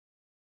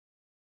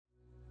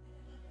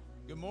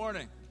Good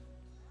morning.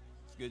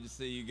 It's good to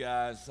see you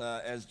guys.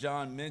 As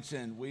John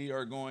mentioned, we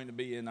are going to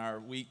be in our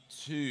week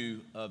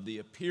 2 of the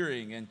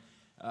appearing, and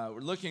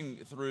we're looking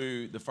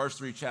through the first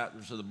 3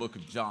 chapters of the book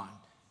of John,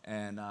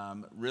 and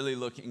really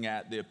looking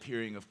at the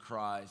appearing of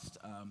Christ.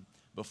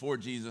 Before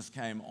Jesus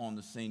came on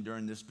the scene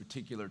during this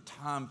particular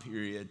time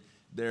period,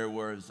 there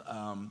was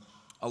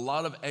a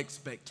lot of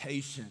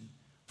expectation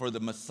for the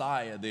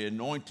Messiah, the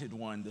anointed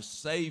one, the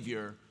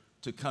Savior,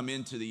 to come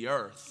into the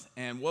earth.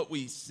 And what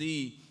we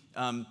see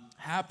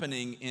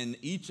happening in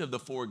each of the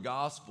 4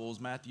 Gospels,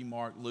 Matthew,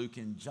 Mark, Luke,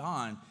 and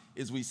John,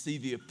 is we see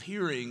the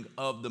appearing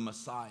of the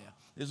Messiah.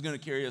 This is going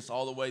to carry us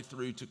all the way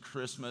through to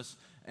Christmas,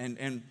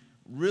 and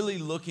really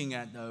looking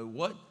at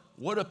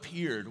what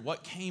appeared,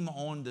 what came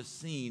on the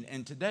scene.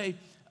 And today,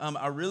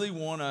 I really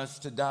want us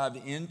to dive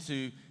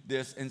into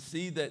this and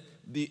see that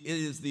it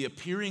is the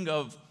appearing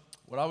of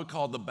what I would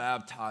call the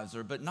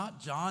baptizer, but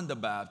not John the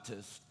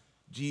Baptist,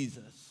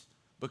 Jesus.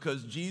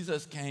 Because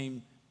Jesus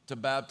came to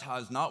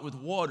baptize not with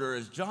water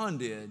as John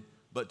did,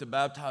 but to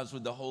baptize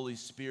with the Holy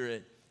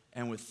Spirit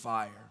and with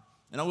fire.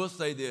 And I will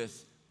say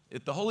this,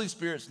 if the Holy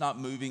Spirit's not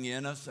moving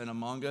in us and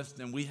among us,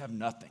 then we have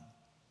nothing.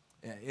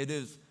 It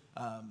is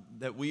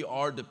that we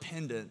are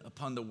dependent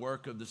upon the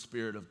work of the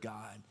Spirit of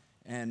God.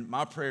 And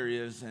my prayer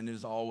is, and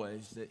is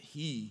always, that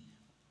He,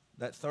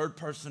 that third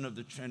person of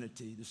the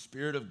Trinity, the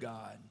Spirit of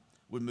God,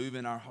 would move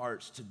in our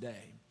hearts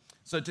today.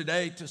 So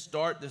today, to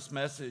start this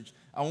message,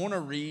 I want to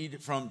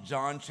read from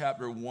John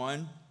chapter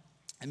 1,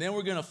 and then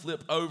we're going to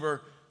flip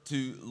over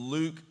to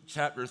Luke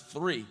chapter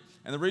 3.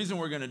 And the reason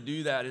we're going to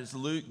do that is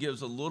Luke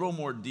gives a little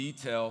more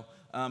detail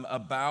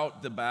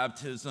about the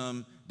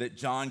baptism that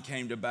John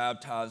came to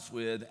baptize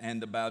with and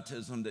the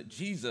baptism that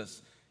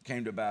Jesus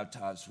came to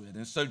baptize with.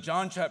 And so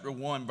John chapter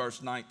 1,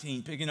 verse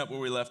 19, picking up where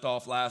we left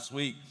off last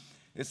week,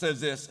 it says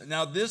this,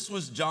 "Now this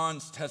was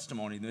John's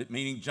testimony,"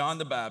 meaning John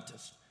the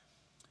Baptist.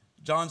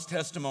 John's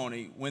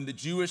testimony when the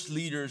Jewish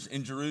leaders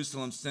in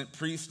Jerusalem sent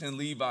priests and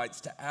Levites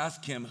to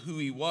ask him who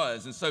he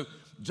was. And so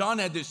John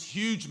had this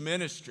huge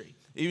ministry.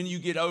 Even you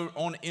get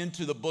on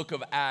into the book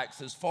of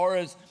Acts, as far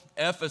as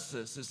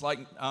Ephesus, it's like,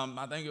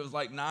 I think it was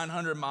like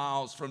 900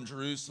 miles from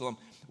Jerusalem.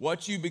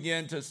 What you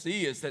begin to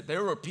see is that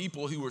there were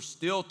people who were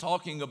still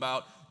talking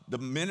about the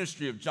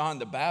ministry of John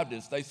the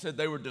Baptist. They said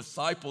they were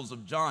disciples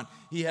of John.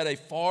 He had a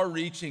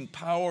far-reaching,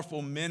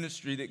 powerful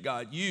ministry that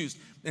God used.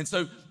 And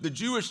so the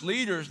Jewish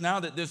leaders,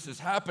 now that this is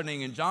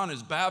happening and John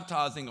is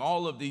baptizing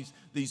all of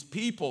these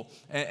people,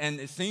 and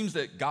it seems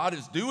that God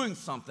is doing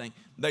something,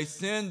 they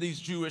send these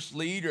Jewish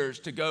leaders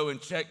to go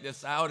and check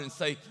this out and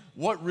say,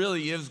 what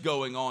really is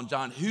going on,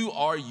 John? Who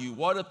are you?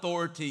 What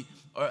authority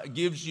are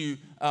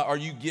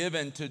you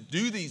given to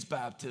do these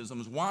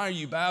baptisms? Why are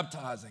you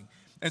baptizing?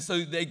 And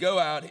so they go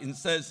out and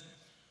says,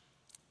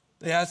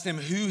 they asked him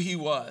who he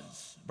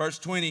was. Verse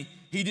 20,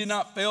 he did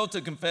not fail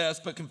to confess,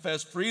 but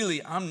confessed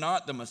freely, I'm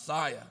not the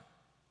Messiah.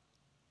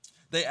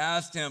 They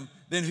asked him,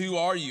 then who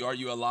are you? Are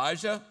you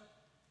Elijah?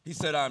 He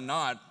said, I'm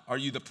not. Are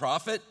you the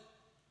prophet?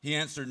 He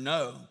answered,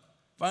 no.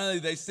 Finally,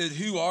 they said,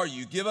 who are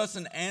you? Give us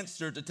an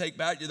answer to take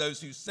back to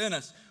those who sent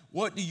us.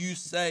 What do you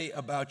say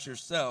about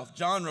yourself?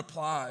 John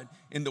replied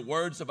in the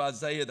words of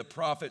Isaiah the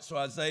prophet. So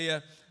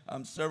Isaiah,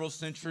 several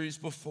centuries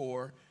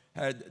before,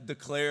 had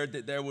declared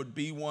that there would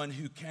be one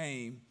who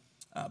came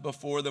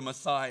before the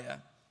Messiah.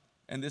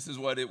 And this is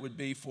what it would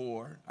be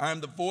for. I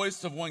am the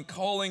voice of one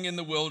calling in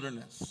the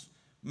wilderness.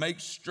 Make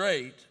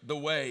straight the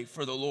way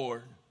for the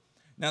Lord.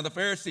 Now the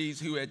Pharisees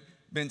who had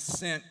been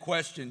sent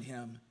questioned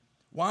him.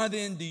 Why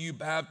then do you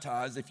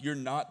baptize if you're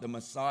not the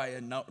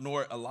Messiah,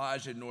 nor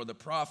Elijah, nor the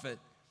prophet?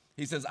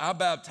 He says, I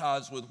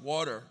baptize with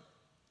water,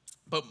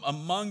 but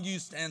among you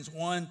stands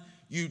one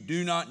you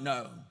do not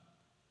know.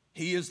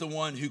 He is the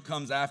one who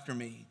comes after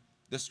me,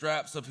 the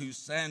straps of whose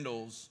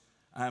sandals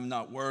I am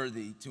not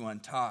worthy to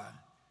untie.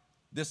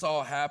 This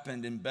all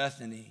happened in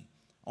Bethany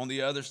on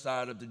the other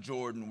side of the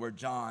Jordan where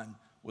John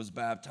was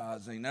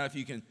baptizing. Now, if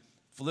you can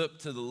flip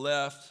to the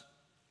left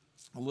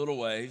a little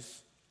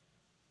ways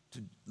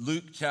to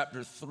Luke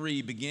chapter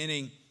 3,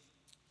 beginning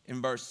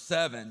in verse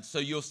 7. So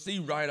you'll see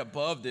right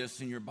above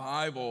this in your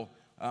Bible,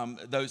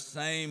 those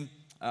same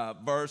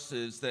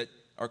verses that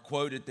are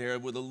quoted there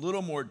with a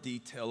little more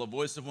detail. A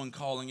voice of one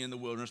calling in the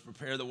wilderness,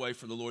 prepare the way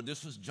for the Lord.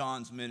 This was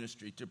John's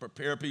ministry, to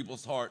prepare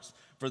people's hearts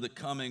for the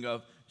coming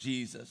of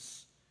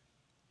Jesus.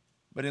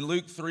 But in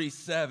Luke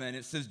 3:7,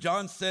 it says,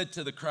 John said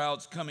to the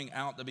crowds coming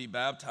out to be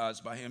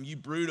baptized by him, you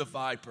brood of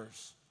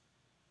vipers,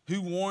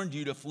 who warned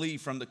you to flee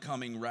from the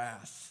coming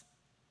wrath?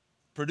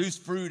 Produce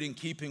fruit in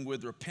keeping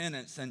with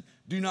repentance, and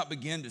do not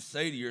begin to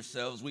say to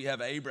yourselves, we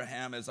have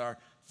Abraham as our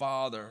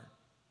father.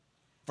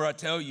 For I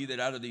tell you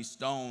that out of these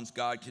stones,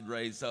 God could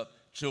raise up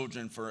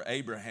children for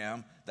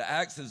Abraham. The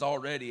axe is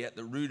already at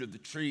the root of the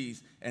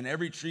trees, and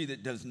every tree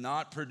that does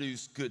not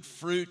produce good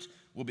fruit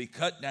will be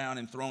cut down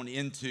and thrown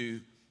into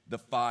the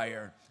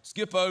fire.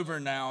 Skip over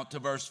now to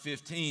verse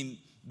 15.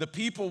 The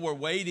people were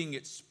waiting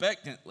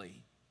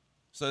expectantly.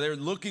 So they're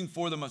looking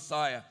for the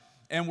Messiah.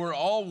 And we're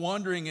all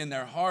wondering in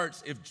their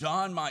hearts if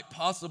John might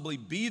possibly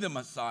be the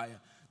Messiah.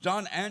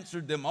 John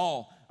answered them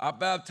all, I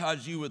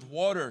baptize you with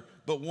water,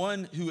 but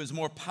one who is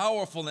more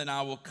powerful than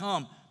I will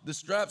come, the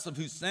straps of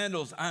whose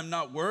sandals I am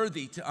not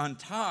worthy to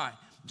untie.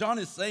 John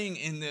is saying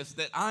in this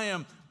that I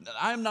am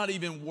not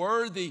even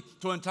worthy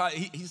to untie.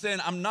 He's saying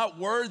I'm not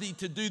worthy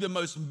to do the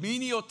most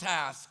menial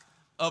task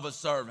of a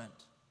servant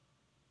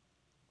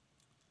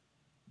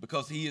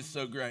because he is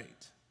so great.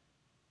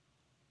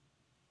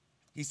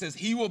 He says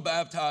he will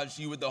baptize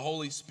you with the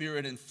Holy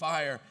Spirit and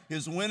fire.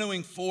 His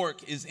winnowing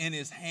fork is in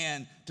his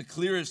hand to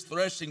clear his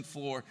threshing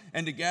floor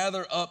and to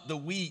gather up the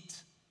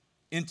wheat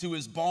into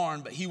his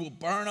barn, but he will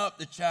burn up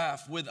the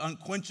chaff with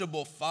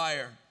unquenchable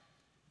fire.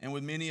 And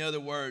with many other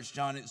words,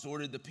 John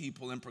exhorted the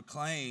people and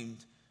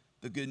proclaimed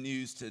the good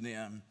news to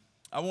them.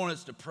 I want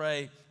us to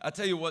pray. I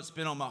tell you what's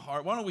been on my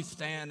heart. Why don't we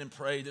stand and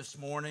pray this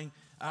morning?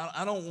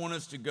 I don't want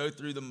us to go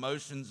through the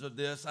motions of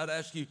this. I'd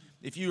ask you,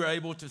 if you are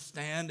able to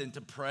stand and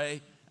to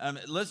pray,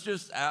 let's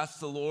just ask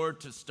the Lord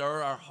to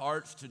stir our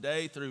hearts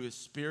today through his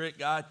Spirit,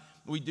 God.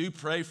 We do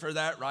pray for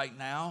that right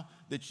now,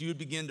 that you would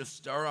begin to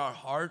stir our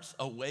hearts,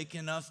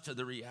 awaken us to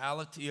the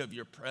reality of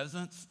your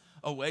presence,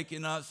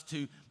 awaken us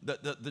to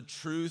the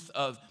truth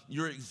of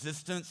your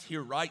existence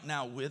here right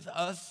now with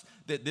us,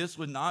 that this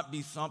would not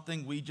be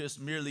something we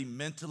just merely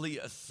mentally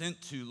assent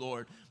to,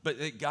 Lord, but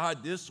that,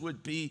 God, this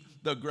would be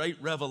the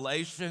great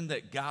revelation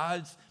that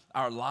guides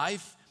our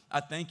life.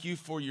 I thank you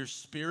for your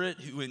Spirit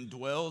who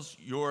indwells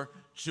your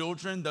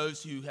children,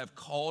 those who have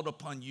called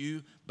upon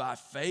you by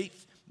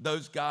faith,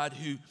 those, God,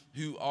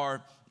 who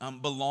are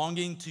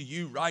belonging to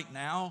you right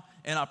now.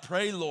 And I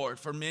pray, Lord,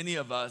 for many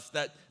of us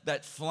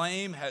that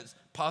flame has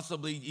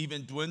possibly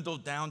even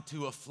dwindled down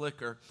to a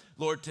flicker.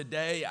 Lord,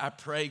 today I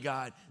pray,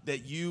 God,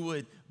 that you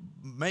would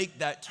make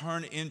that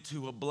turn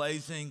into a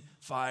blazing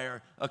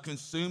fire, a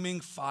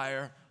consuming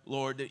fire,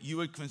 Lord, that you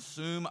would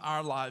consume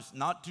our lives,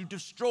 not to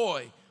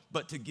destroy,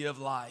 but to give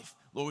life.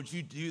 Lord, would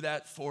you do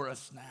that for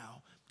us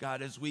now?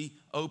 God, as we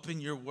open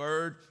your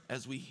word,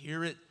 as we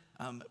hear it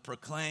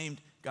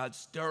proclaimed, God,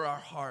 stir our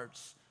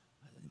hearts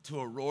to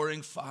a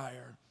roaring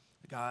fire.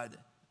 God,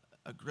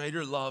 a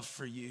greater love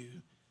for you,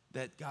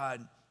 that,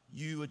 God,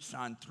 you would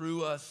shine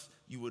through us,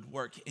 you would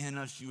work in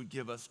us, you would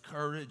give us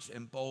courage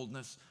and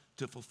boldness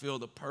to fulfill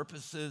the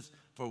purposes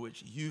for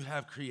which you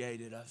have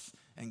created us.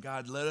 And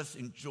God, let us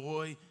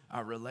enjoy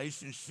our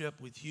relationship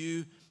with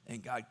you,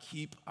 and God,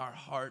 keep our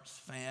hearts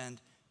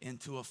fanned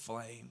into a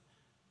flame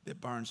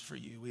that burns for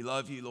you. We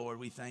love you, Lord.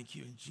 We thank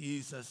you in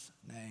Jesus'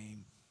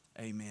 name.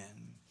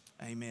 Amen.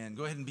 Amen.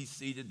 Go ahead and be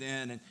seated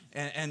then.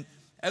 And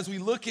as we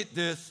look at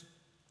this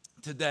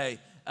today,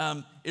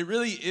 it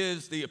really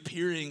is the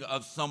appearing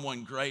of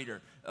someone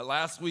greater.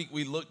 Last week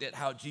we looked at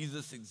how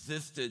Jesus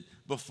existed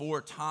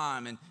before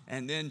time,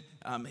 and then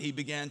he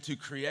began to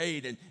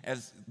create. And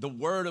as the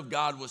word of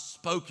God was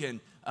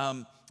spoken,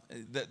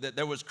 that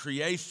there was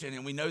creation,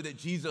 and we know that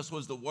Jesus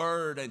was the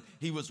Word and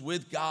he was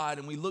with God,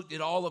 and we looked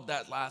at all of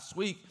that last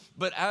week.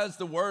 But as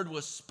the word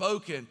was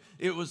spoken,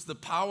 it was the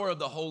power of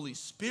the Holy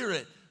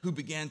Spirit who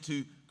began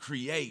to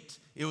create.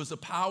 It was the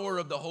power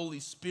of the Holy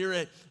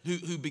Spirit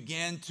who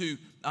began to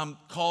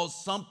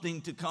cause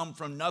something to come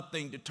from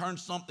nothing, to turn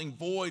something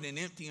void and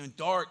empty and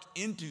dark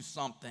into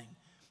something.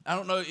 I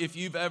don't know if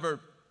you've ever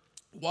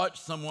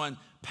watched someone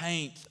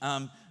paint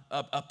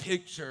a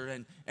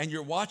picture, and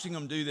you're watching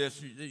them do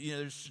this. You know,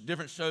 there's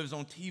different shows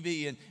on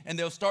TV, and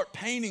they'll start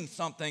painting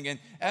something, and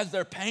as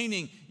they're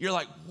painting, you're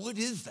like, what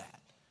is that?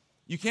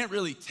 You can't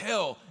really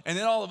tell, and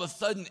then all of a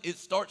sudden it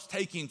starts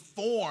taking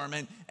form,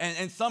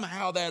 and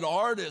somehow that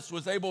artist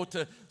was able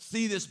to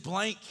see this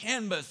blank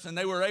canvas, and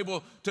they were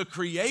able to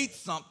create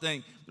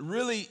something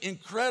really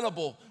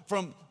incredible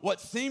from what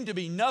seemed to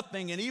be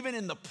nothing. And even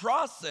in the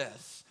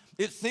process,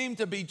 it seemed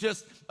to be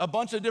just a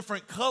bunch of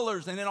different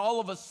colors, and then all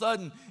of a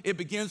sudden it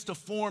begins to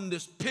form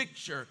this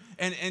picture,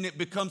 and it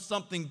becomes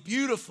something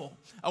beautiful.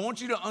 I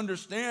want you to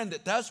understand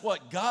that that's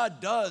what God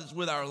does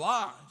with our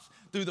lives.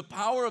 Through the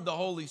power of the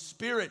Holy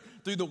Spirit,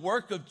 through the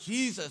work of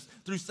Jesus,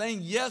 through saying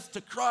yes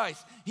to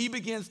Christ, he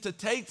begins to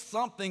take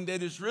something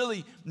that is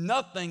really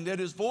nothing, that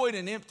is void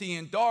and empty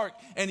and dark,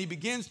 and he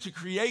begins to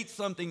create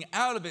something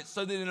out of it.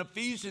 So that in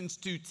Ephesians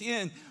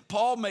 2:10,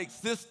 Paul makes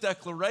this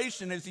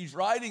declaration as he's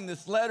writing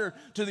this letter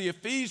to the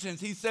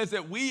Ephesians. He says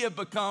that we have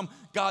become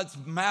God's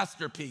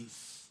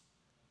masterpiece.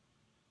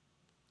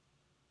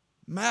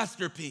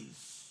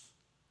 Masterpiece.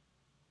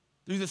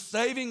 Through the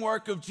saving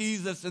work of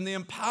Jesus and the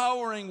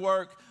empowering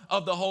work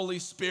of the Holy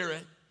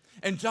Spirit.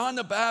 And John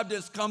the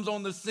Baptist comes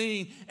on the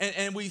scene,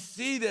 and we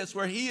see this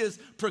where he is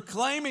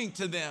proclaiming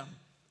to them,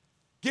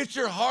 get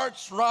your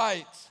hearts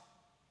right,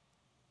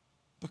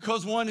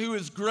 because one who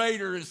is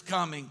greater is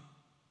coming.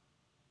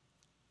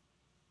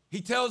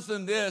 He tells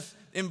them this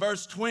in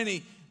verse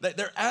 20, that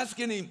they're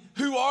asking him,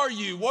 who are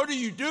you? What are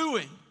you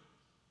doing?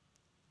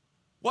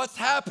 What's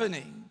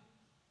happening?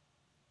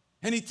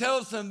 And he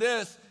tells them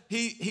this,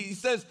 he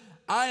says,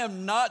 I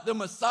am not the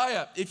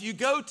Messiah. If you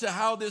go to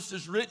how this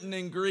is written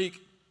in Greek,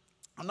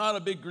 I'm not a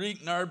big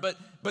Greek nerd,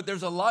 but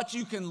there's a lot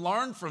you can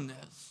learn from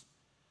this.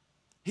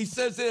 He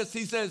says this,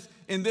 he says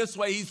in this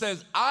way, he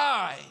says,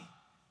 I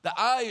The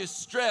I is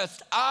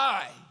stressed.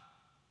 I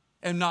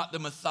am not the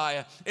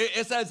Messiah.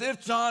 It's as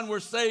if John were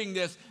saying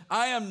this.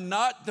 I am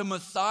not the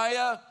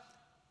Messiah,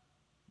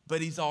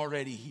 but he's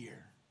already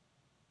here.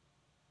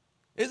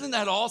 Isn't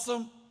that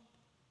awesome?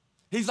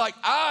 He's like,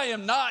 I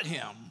am not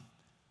him,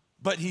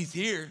 but he's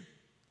here.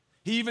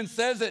 He even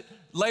says it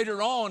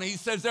later on. He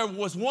says, there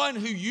was one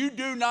who you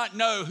do not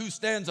know who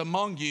stands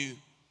among you.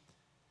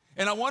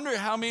 And I wonder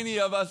how many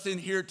of us in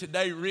here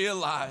today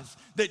realize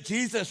that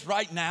Jesus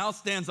right now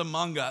stands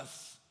among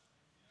us.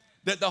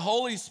 That the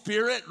Holy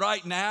Spirit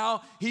right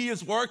now, he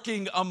is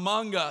working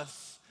among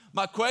us.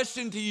 My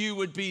question to you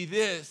would be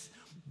this: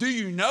 do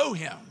you know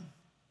him?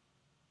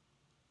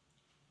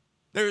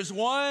 There is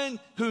one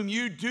whom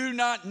you do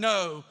not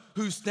know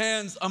who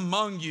stands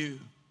among you.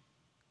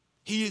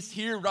 He is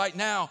here right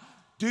now.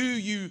 Do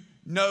you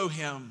know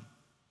him?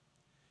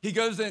 He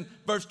goes in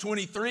verse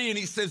 23 and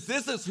he says,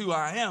 this is who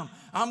I am.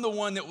 I'm the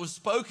one that was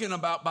spoken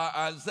about by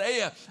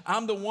Isaiah.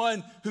 I'm the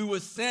one who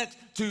was sent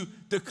to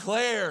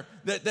declare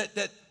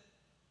that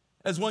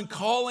as one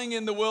calling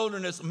in the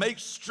wilderness, make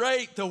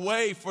straight the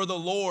way for the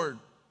Lord.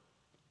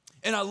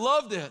 And I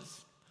love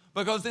this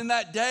because in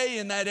that day,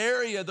 in that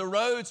area, the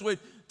roads would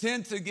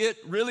tend to get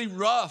really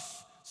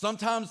rough.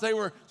 Sometimes they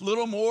were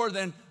little more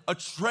than a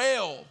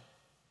trail.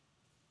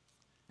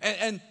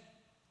 And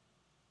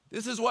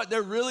this is what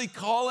they're really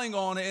calling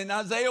on. And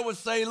Isaiah would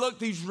say, look,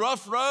 these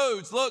rough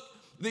roads, look,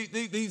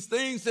 these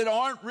things that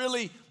aren't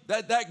really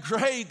that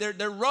great,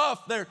 they're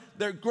rough,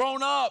 they're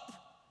grown up.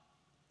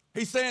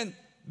 He's saying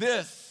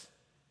this: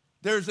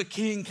 there's a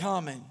king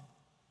coming,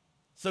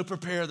 so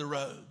prepare the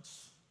roads.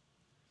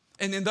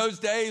 And in those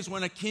days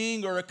when a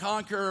king or a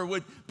conqueror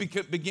would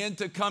begin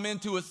to come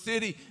into a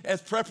city as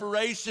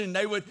preparation,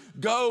 they would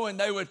go and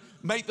they would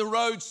make the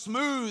road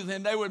smooth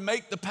and they would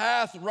make the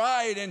path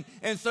right.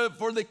 And so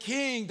for the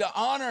king to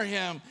honor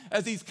him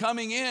as he's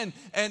coming in,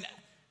 and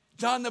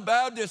John the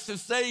Baptist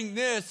is saying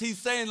this, he's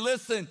saying,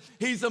 listen,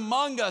 he's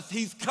among us,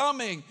 he's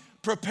coming.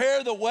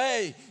 Prepare the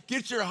way,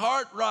 get your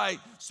heart right,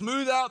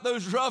 smooth out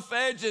those rough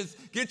edges,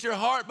 get your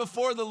heart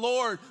before the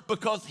Lord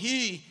because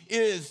he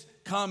is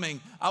coming.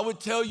 I would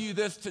tell you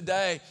this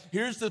today.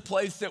 Here's the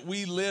place that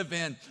we live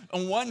in.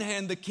 On one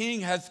hand, the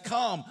king has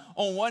come.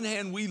 On one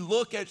hand, we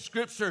look at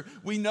scripture.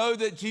 We know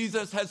that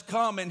Jesus has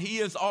come and he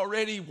has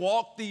already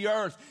walked the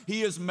earth.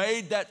 He has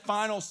made that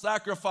final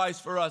sacrifice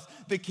for us.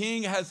 The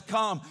king has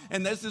come.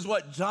 And this is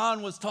what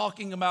John was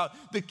talking about.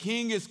 The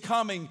king is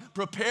coming.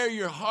 Prepare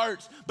your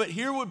hearts. But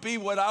here would be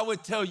what I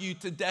would tell you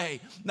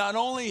today. Not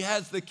only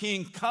has the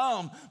king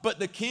come, but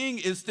the king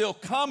is still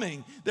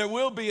coming. There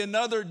will be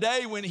another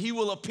day when he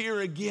will appear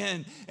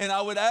again. And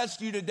I would ask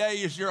you today,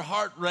 is your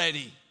heart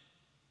ready?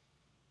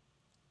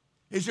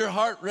 Is your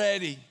heart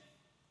ready?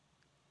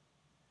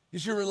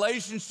 Is your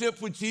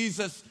relationship with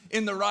Jesus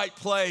in the right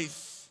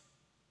place?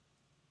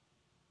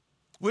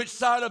 Which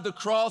side of the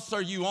cross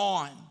are you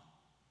on?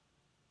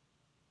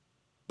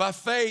 By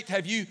faith,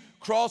 have you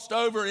crossed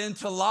over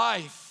into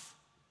life?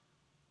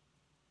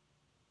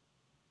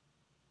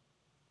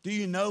 Do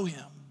you know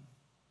him?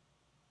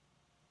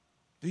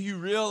 Do you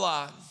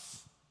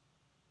realize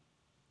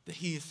that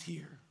he is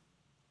here?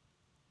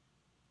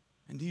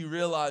 And do you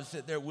realize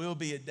that there will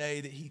be a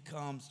day that he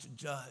comes to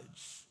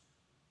judge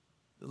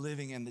the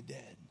living and the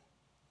dead?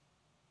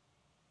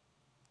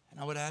 And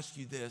I would ask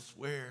you this: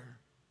 where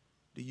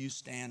do you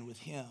stand with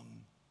him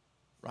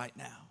right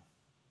now?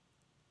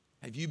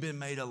 Have you been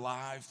made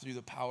alive through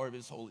the power of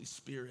his Holy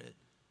Spirit?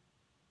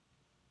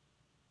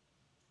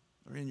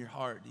 Or in your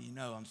heart, do you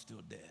know I'm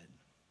still dead?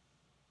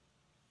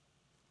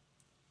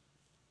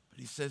 But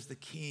he says the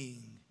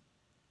king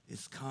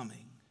is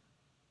coming.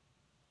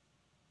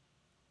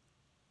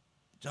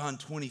 John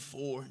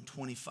 24 and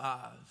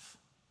 25,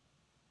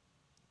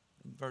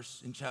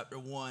 in chapter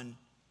 1,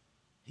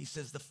 he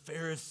says the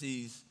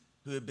Pharisees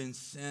who had been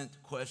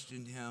sent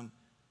questioned him,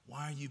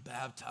 why are you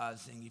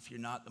baptizing if you're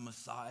not the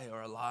Messiah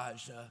or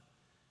Elijah?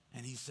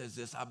 And he says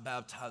this, I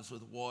baptize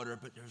with water,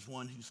 but there's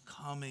one who's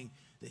coming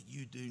that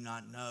you do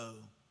not know.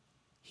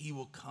 He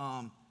will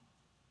come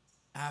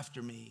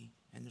after me,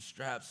 and the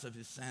straps of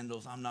his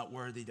sandals I'm not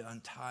worthy to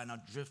untie. And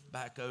I'll drift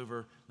back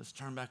over. Let's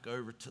turn back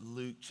over to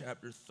Luke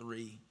chapter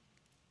 3.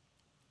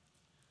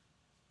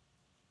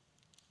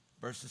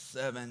 Verses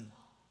 7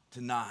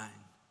 to 9.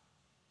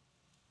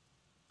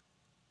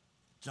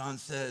 John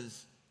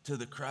says to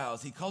the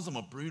crowds, he calls them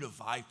a brood of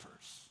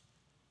vipers.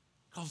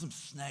 He calls them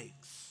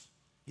snakes.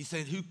 He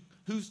said,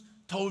 who's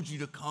told you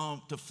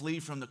to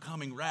flee from the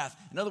coming wrath?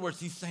 In other words,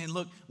 he's saying,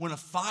 look, when a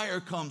fire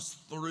comes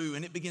through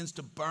and it begins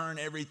to burn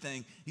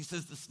everything, he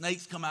says the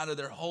snakes come out of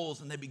their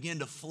holes and they begin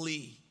to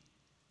flee.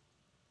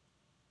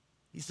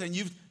 He's saying,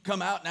 you've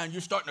come out now and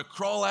you're starting to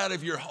crawl out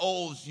of your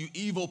holes, you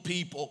evil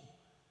people.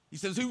 He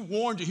says, who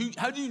warned you?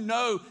 How do you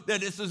know that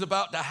this is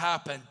about to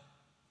happen?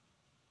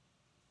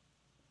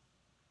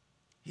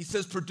 He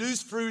says,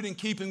 produce fruit in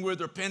keeping with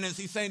repentance.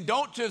 He's saying,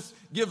 don't just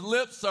give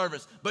lip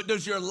service, but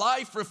does your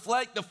life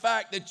reflect the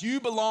fact that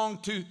you belong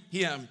to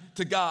him,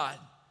 to God?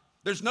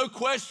 There's no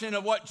question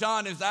of what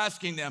John is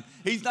asking them.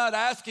 He's not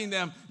asking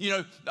them,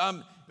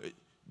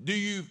 Do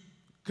you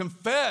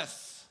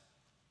confess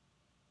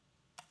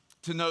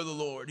to know the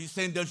Lord? He's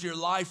saying, does your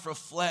life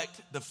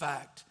reflect the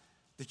fact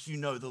that you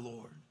know the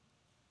Lord?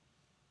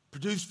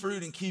 Produce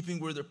fruit in keeping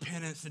with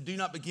repentance, and do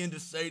not begin to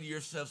say to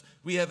yourselves,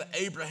 we have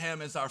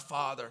Abraham as our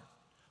father.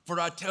 For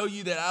I tell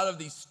you that out of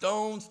these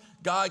stones,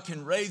 God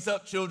can raise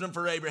up children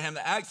for Abraham.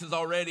 The axe is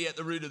already at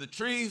the root of the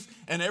trees,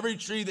 and every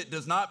tree that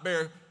does not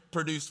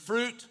produce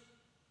fruit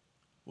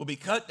will be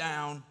cut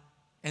down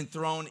and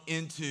thrown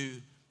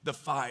into the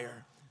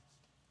fire.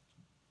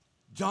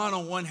 John,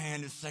 on one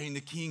hand, is saying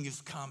the king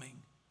is coming.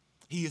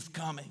 He is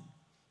coming.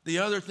 The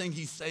other thing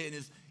he's saying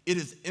is it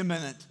is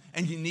imminent,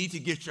 and you need to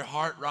get your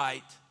heart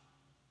right.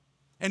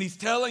 And he's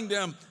telling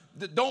them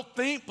that don't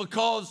think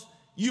because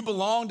you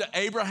belong to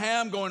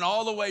Abraham, going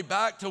all the way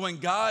back to when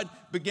God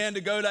began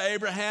to go to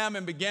Abraham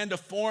and began to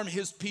form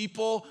his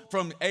people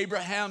from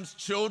Abraham's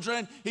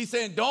children. He's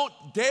saying, don't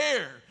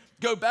dare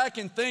go back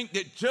and think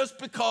that just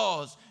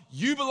because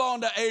you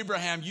belong to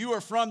Abraham, you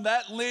are from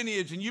that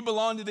lineage and you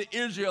belong to the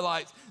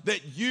Israelites,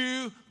 that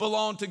you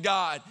belong to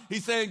God.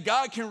 He's saying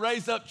God can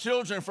raise up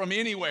children from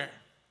anywhere.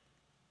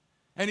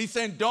 And he's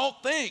saying, don't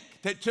think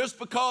that just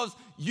because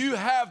you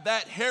have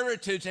that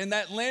heritage and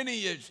that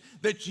lineage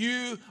that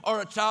you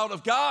are a child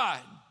of God.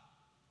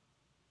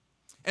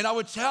 And I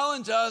would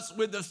challenge us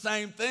with the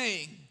same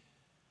thing.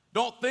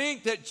 Don't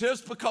think that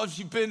just because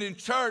you've been in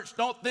church,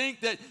 don't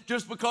think that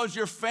just because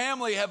your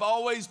family have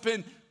always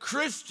been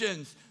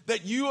Christians,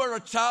 that you are a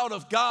child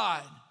of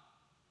God.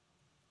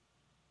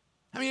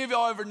 How many of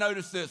y'all ever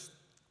noticed this?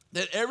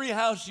 That every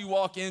house you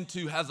walk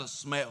into has a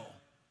smell.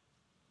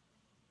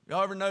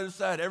 Y'all ever notice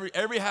that?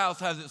 Every house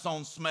has its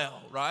own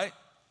smell, right?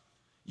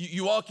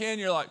 You walk in,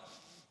 you're like,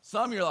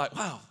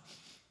 wow,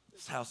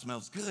 this house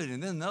smells good.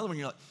 And then another one,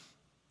 you're like,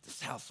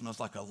 this house smells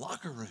like a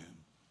locker room.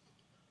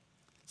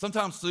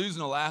 Sometimes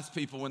Susan will ask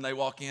people when they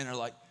walk in, they're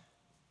like,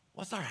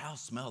 what's our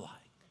house smell like?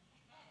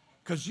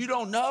 Because you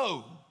don't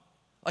know.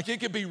 Like it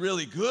could be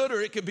really good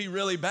or it could be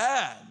really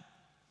bad.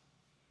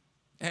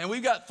 And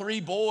we've got 3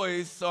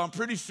 boys, so I'm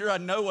pretty sure I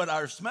know what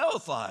ours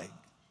smells like.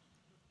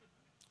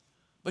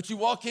 But you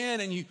walk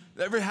in and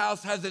every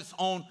house has its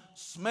own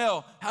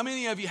smell. How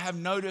many of you have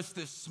noticed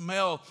this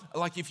smell?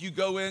 Like if you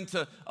go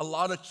into a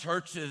lot of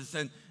churches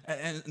and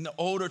the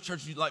older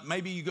churches, like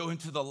maybe you go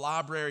into the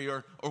library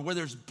or where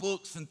there's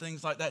books and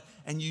things like that,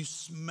 and you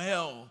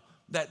smell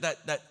that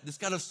it's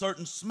got a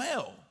certain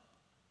smell.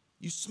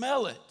 You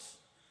smell it.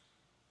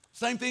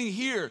 Same thing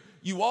here.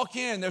 You walk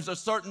in, there's a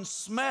certain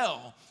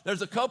smell.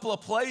 There's a couple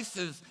of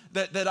places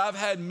that I've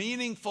had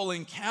meaningful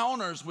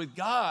encounters with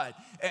God.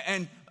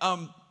 And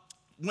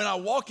when I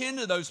walk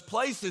into those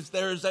places,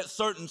 there's that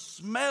certain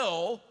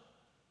smell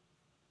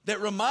that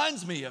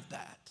reminds me of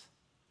that.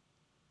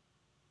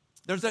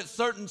 There's that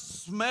certain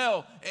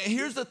smell. And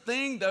here's the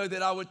thing, though,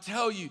 that I would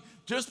tell you.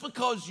 Just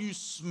because you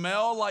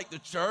smell like the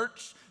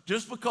church,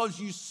 just because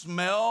you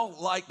smell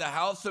like the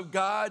house of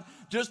God,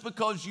 just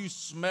because you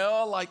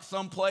smell like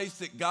some place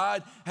that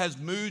God has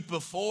moved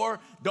before,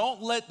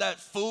 don't let that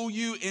fool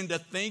you into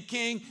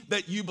thinking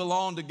that you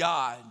belong to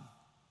God.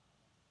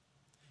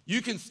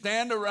 You can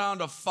stand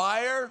around a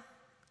fire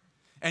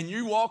and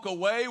you walk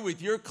away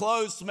with your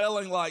clothes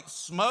smelling like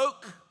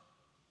smoke,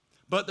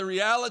 but the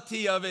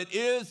reality of it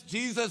is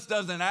Jesus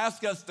doesn't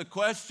ask us the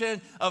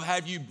question of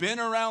have you been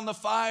around the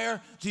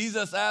fire?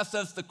 Jesus asks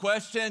us the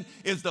question,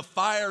 is the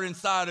fire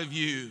inside of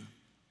you?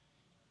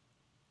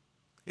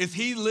 Is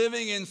he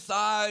living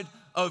inside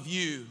of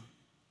you?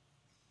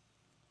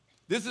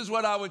 This is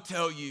what I would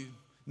tell you.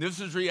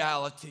 This is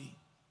reality.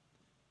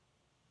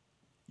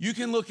 You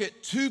can look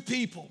at 2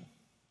 people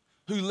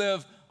who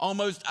live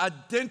almost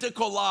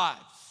identical lives.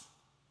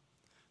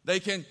 They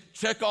can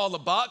check all the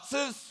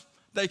boxes.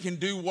 They can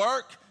do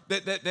work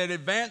that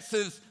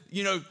advances,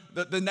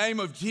 the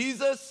name of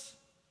Jesus.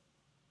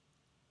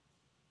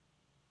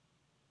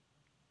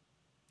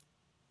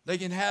 They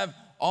can have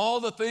all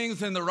the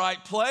things in the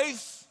right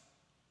place.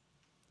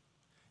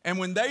 And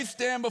when they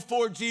stand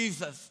before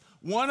Jesus,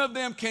 one of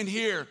them can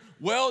hear,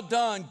 well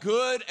done,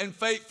 good and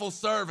faithful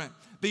servant.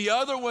 The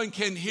other one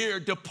can hear,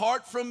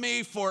 depart from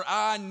me, for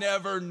I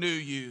never knew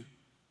you.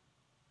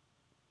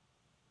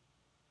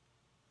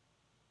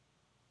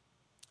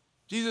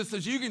 Jesus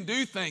says you can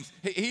do things.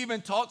 He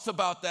even talks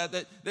about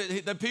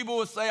that people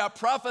will say, I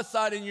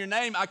prophesied in your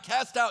name. I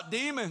cast out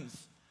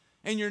demons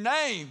in your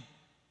name.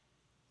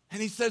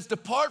 And he says,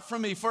 depart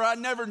from me, for I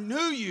never knew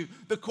you.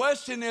 The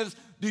question is,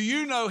 do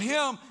you know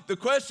him? The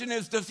question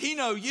is, does he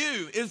know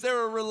you? Is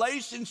there a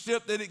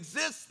relationship that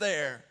exists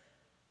there?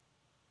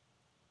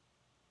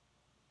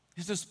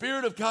 Is the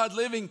Spirit of God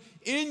living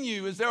in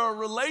you? Is there a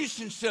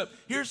relationship?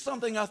 Here's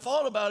something I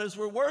thought about as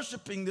we're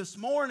worshiping this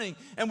morning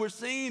and we're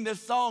singing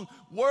this song,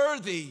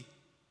 Worthy,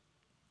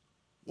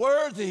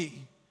 Worthy,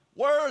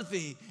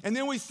 Worthy. And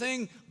then we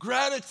sing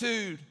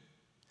gratitude.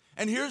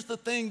 And here's the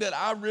thing that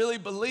I really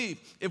believe.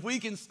 If we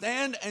can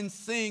stand and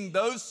sing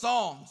those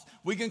songs,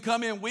 we can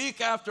come in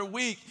week after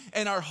week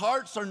and our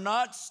hearts are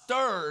not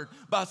stirred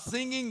by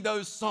singing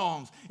those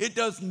songs. It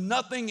does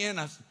nothing in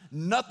us,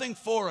 nothing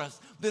for us.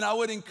 then I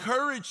would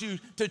encourage you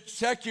to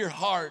check your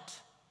heart.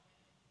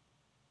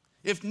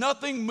 If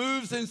nothing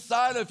moves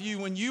inside of you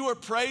when you are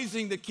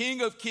praising the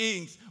King of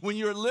Kings, when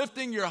you're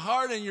lifting your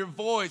heart and your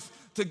voice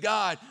to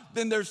God,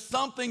 then there's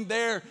something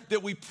there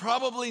that we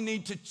probably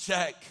need to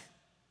check.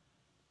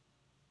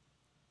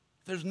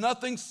 There's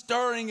nothing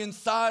stirring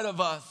inside of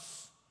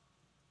us.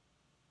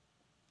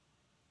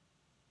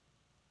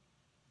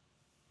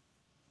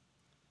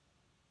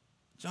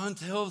 John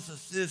tells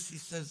us this. He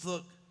says,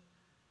 look,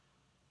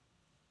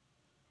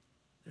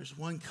 there's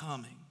one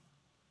coming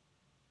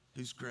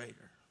who's greater.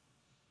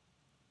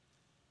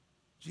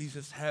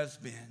 Jesus has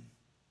been,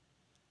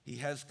 he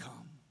has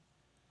come,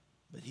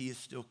 but he is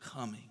still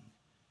coming.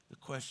 The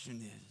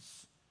question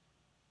is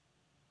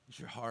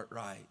your heart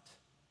right?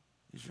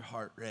 Is your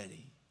heart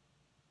ready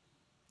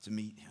to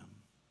meet him?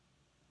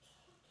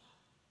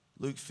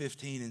 Luke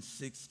 15 and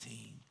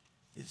 16,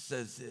 it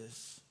says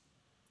this.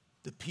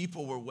 The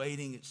people were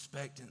waiting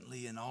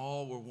expectantly, and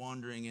all were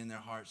wondering in their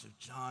hearts if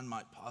John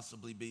might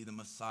possibly be the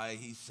Messiah.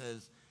 He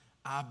says,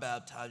 I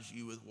baptize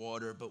you with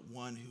water, but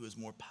one who is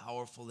more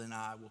powerful than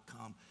I will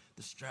come,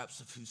 the straps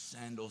of whose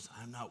sandals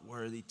I'm not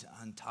worthy to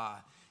untie.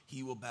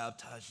 He will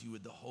baptize you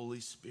with the Holy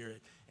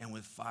Spirit and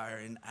with fire.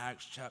 In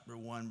Acts chapter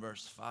 1,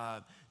 verse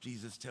 5,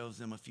 Jesus tells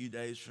them a few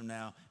days from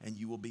now, and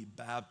you will be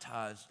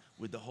baptized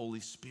with the Holy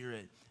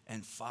Spirit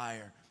and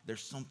fire.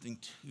 There's something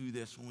to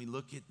this. When we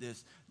look at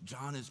this,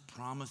 John is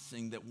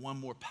promising that one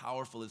more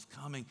powerful is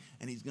coming,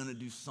 and he's going to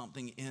do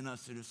something in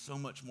us that is so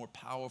much more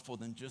powerful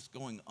than just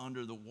going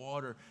under the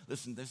water.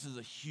 Listen, this is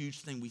a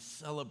huge thing. We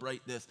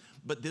celebrate this,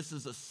 but this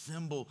is a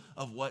symbol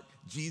of what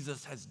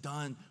Jesus has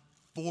done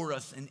for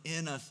us and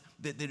in us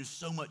that is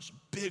so much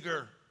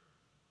bigger.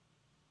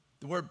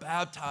 The word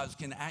baptized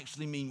can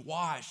actually mean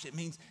wash. It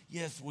means,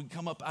 yes, we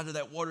come up out of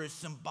that water. It's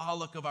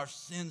symbolic of our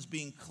sins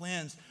being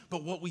cleansed.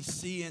 But what we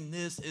see in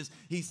this is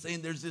he's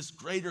saying there's this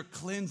greater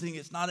cleansing.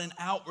 It's not an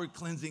outward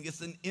cleansing.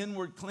 It's an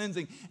inward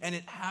cleansing. And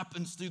it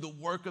happens through the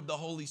work of the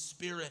Holy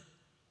Spirit.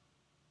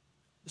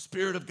 The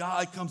Spirit of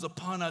God comes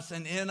upon us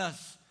and in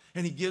us.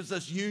 And he gives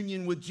us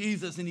union with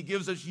Jesus. And he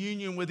gives us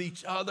union with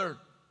each other.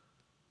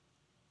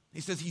 He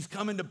says he's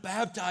coming to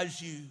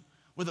baptize you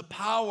with a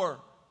power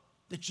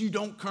that you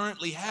don't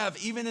currently have.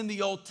 Even in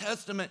the Old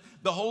Testament,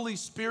 the Holy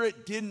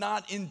Spirit did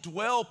not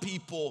indwell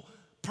people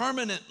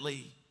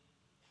permanently.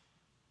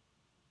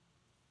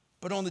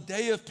 But on the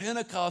day of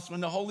Pentecost, when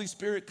the Holy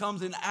Spirit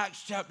comes in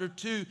Acts chapter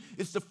 2,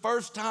 it's the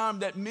first time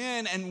that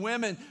men and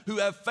women who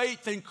have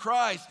faith in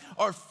Christ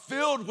are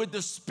filled with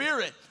the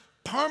Spirit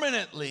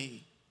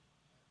permanently.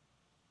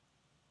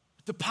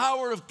 The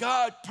power of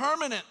God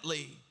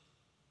permanently.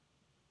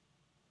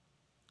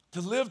 To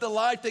live the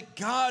life that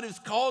God has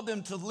called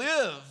them to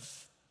live.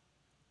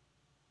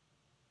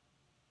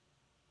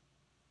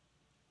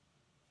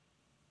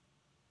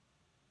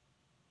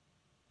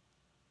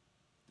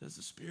 Does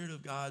the Spirit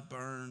of God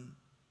burn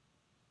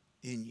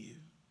in you?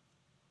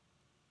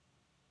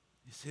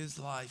 Is his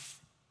life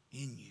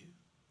in you?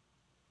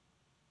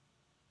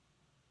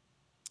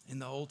 In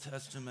the Old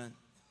Testament,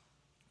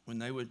 when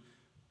they would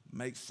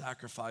make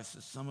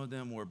sacrifices, some of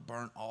them were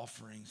burnt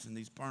offerings, and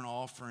these burnt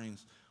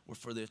offerings were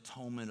for the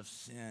atonement of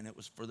sin. It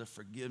was for the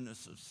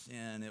forgiveness of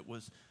sin. It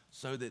was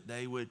so that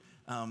they would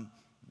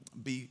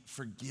be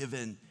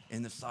forgiven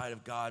in the sight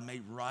of God,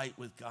 made right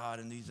with God,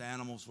 and these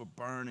animals were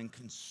burned and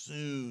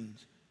consumed.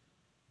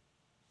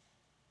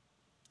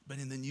 But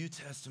in the New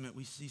Testament,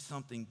 we see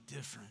something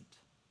different.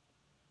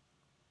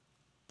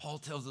 Paul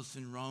tells us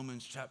in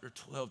Romans chapter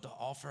 12 to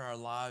offer our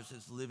lives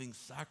as living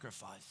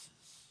sacrifices.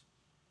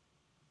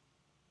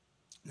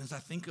 And as I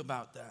think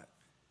about that,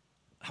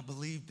 I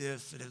believe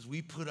this, that as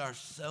we put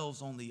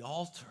ourselves on the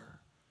altar,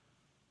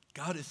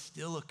 God is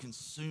still a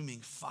consuming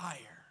fire.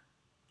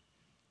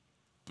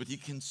 But he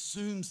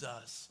consumes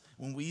us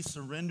when we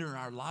surrender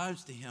our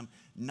lives to him,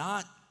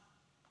 not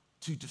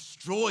to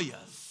destroy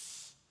us,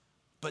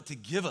 but to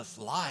give us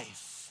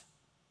life.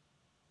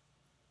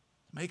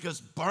 Make us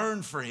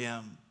burn for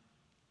him.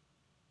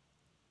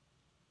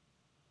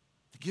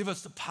 To give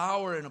us the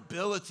power and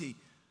ability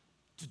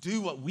to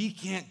do what we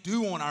can't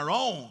do on our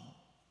own.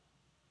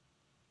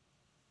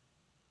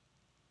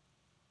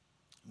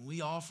 When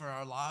we offer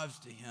our lives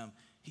to him,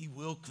 he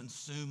will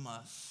consume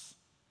us.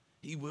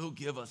 He will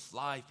give us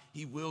life.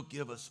 He will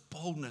give us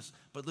boldness.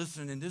 But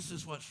listen, and this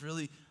is what's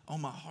really on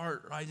my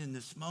heart right in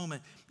this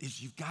moment,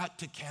 is you've got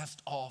to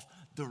cast off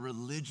the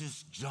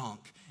religious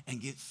junk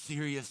and get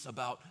serious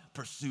about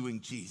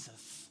pursuing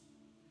Jesus.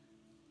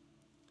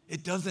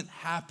 It doesn't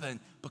happen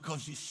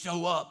because you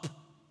show up.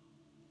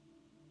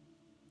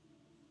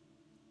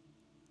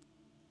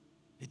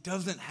 It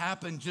doesn't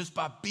happen just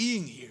by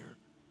being here.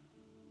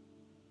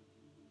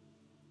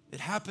 It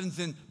happens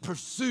in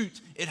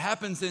pursuit. It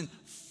happens in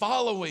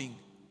following.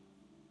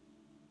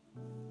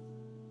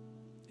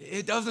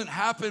 It doesn't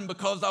happen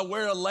because I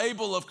wear a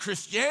label of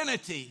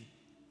Christianity.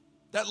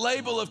 That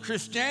label of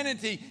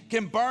Christianity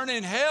can burn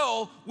in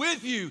hell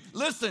with you.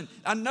 Listen,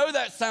 I know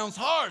that sounds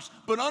harsh,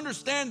 but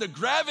understand the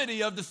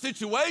gravity of the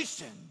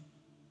situation.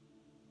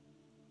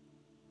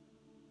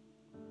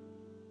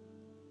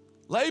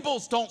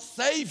 Labels don't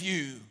save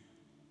you.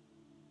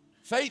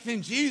 Faith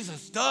in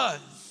Jesus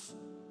does.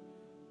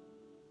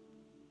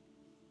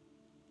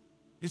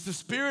 Is the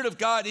Spirit of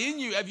God in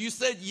you? Have you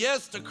said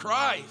yes to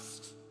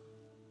Christ?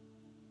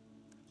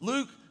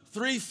 Luke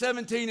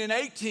 3:17 and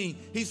 18,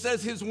 he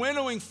says his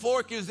winnowing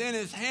fork is in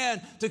his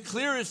hand to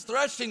clear his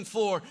threshing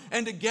floor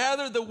and to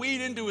gather the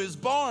wheat into his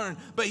barn,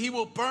 but he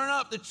will burn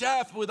up the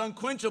chaff with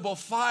unquenchable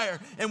fire.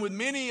 And with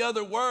many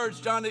other words,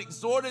 John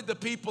exhorted the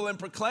people and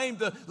proclaimed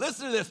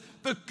listen to this,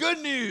 the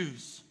good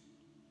news.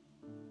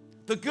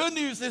 The good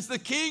news is the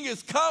King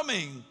is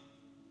coming.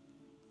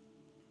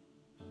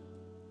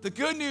 The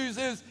good news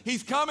is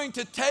he's coming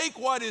to take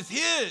what is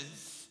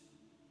his,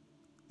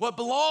 what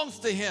belongs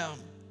to him.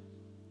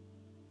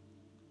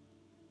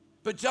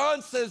 But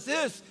John says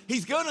this,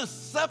 he's going to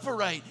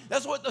separate.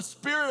 That's what the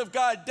Spirit of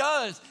God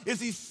does, is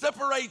he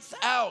separates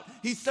out.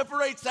 He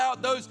separates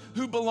out those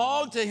who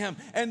belong to him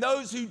and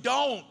those who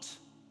don't.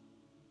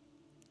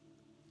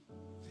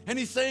 And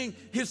he's saying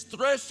his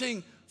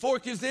threshing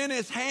fork is in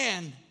his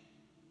hand.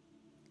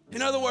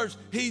 In other words,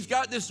 he's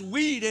got this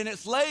wheat and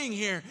it's laying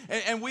here,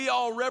 and we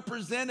all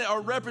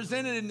are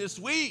represented in this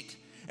wheat.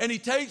 And he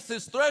takes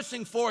this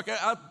threshing fork,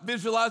 I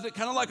visualize it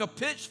kind of like a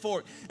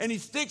pitchfork, and he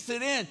sticks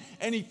it in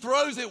and he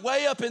throws it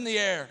way up in the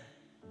air.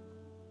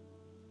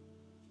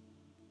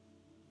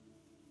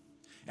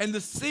 And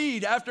the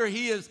seed, after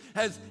he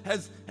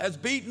has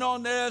beaten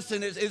on this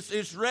and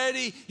it's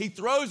ready, he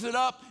throws it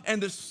up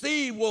and the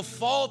seed will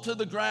fall to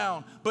the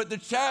ground. But the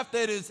chaff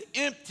that is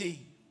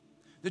empty,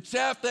 the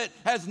chaff that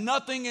has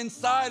nothing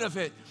inside of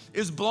it,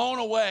 is blown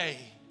away.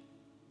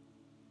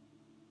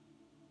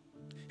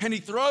 And he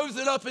throws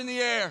it up in the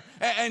air,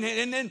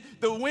 and then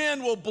the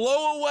wind will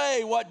blow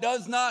away what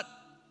does not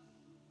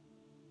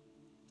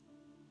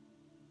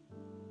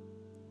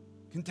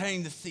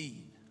contain the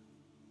seed.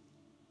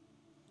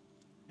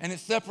 And it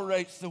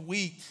separates the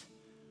wheat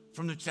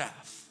from the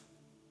chaff.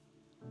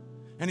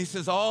 And he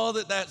says all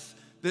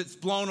that's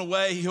blown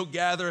away, he'll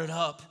gather it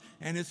up,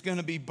 and it's going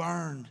to be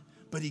burned.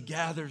 But he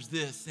gathers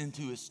this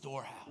into his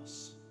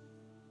storehouse.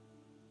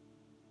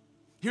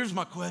 Here's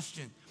my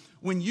question.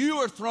 When you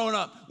are thrown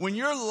up, when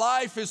your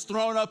life is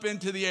thrown up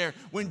into the air,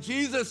 when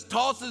Jesus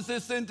tosses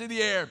this into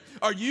the air,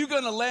 are you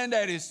going to land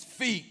at his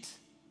feet?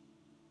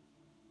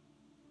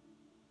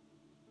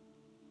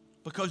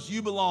 Because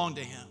you belong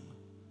to him.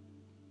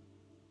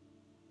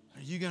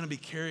 Are you going to be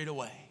carried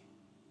away?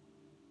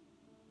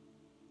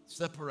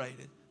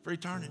 Separated for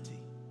eternity?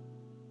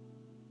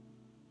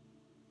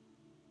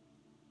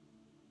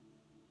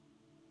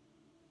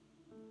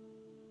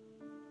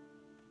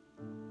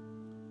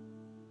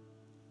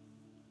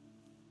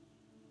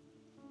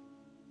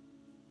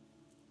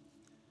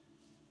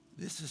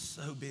 This is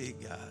so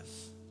big,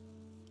 guys.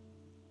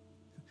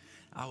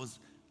 I was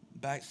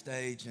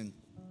backstage and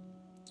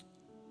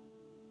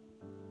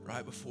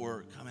right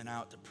before coming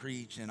out to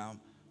preach, and I'm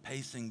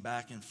pacing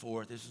back and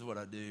forth. This is what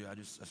I do.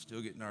 I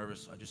still get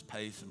nervous. I just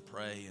pace and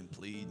pray and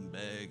plead and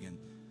beg. And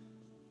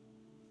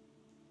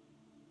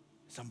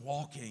as I'm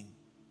walking,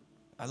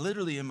 I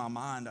literally in my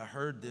mind, I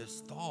heard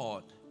this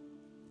thought,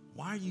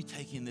 why are you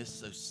taking this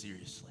so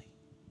seriously?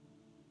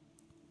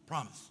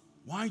 Promise.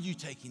 Why are you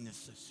taking this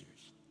so seriously?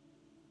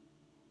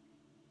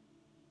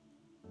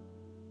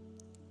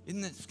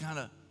 Isn't this kind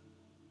of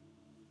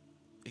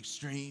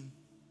extreme?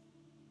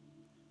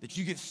 That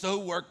you get so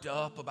worked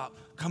up about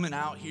coming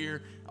out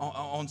here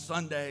on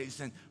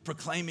Sundays and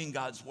proclaiming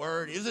God's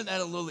word. Isn't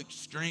that a little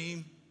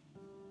extreme?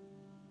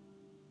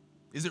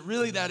 Is it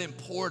really that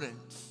important?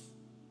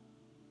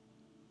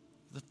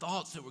 The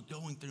thoughts that were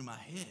going through my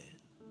head.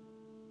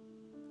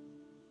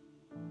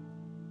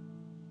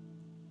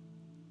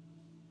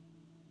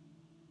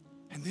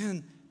 And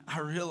then I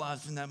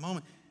realized in that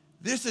moment,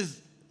 this is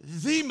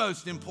the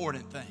most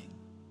important thing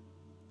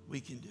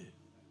we can do.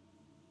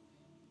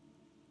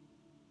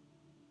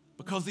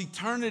 Because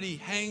eternity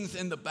hangs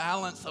in the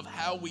balance of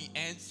how we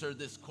answer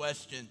this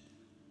question.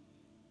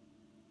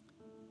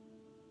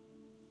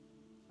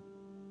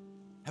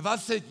 Have I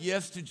said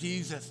yes to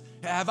Jesus?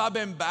 Have I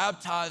been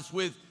baptized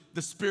with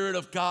the Spirit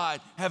of God?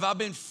 Have I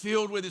been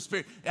filled with the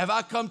Spirit? Have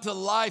I come to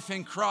life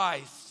in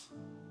Christ?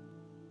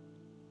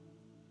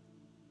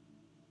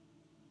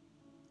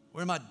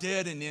 Or am I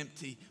dead and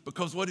empty?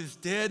 Because what is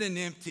dead and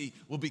empty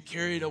will be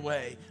carried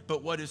away.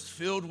 But what is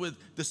filled with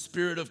the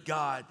Spirit of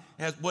God,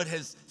 who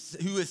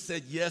has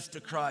said yes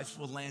to Christ,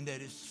 will land at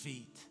his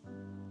feet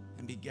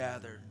and be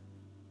gathered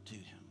to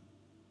him.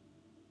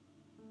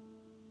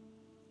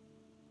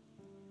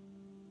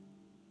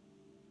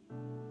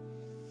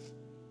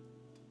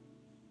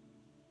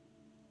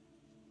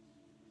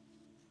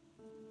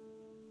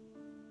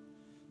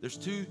 There's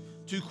two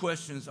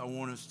questions I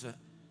want us to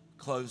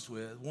close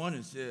with. One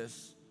is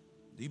this.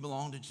 Do you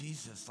belong to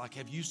Jesus? Like,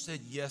 have you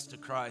said yes to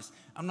Christ?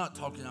 I'm not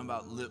talking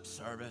about lip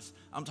service.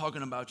 I'm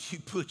talking about you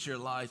put your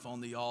life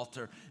on the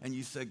altar and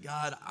you said,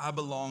 God, I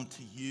belong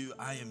to you.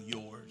 I am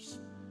yours.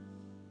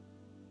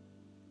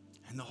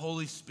 And the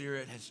Holy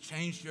Spirit has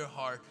changed your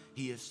heart.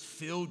 He has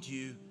filled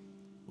you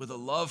with a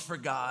love for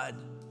God.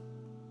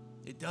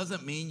 It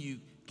doesn't mean you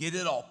get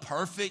it all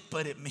perfect,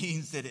 but it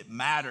means that it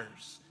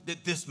matters,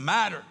 that this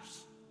matters.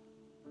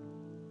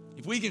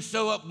 If we can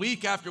show up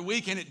week after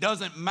week and it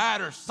doesn't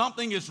matter,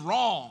 something is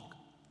wrong.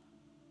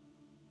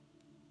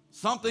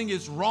 Something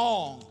is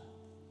wrong.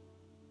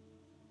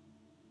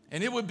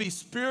 And it would be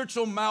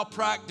spiritual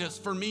malpractice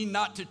for me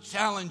not to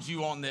challenge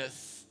you on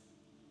this.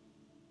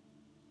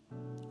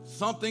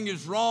 Something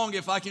is wrong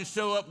if I can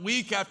show up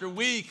week after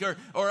week,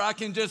 or I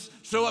can just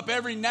show up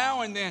every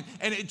now and then,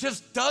 and it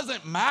just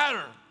doesn't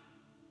matter.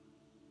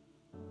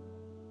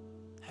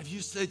 Have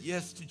you said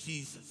yes to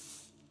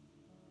Jesus?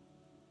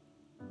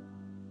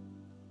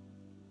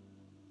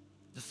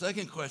 The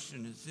second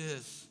question is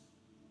this: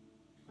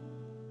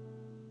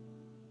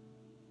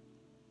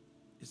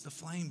 is the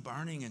flame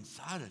burning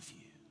inside of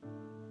you?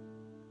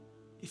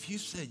 If you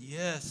said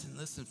yes, and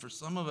listen, for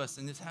some of us,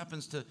 and this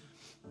happens to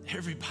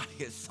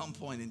everybody at some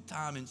point in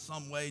time, in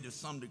some way, to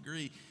some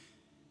degree,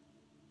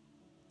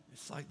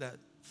 it's like that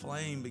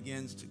flame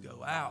begins to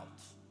go out.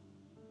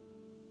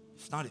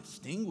 It's not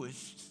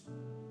extinguished,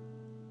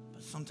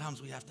 but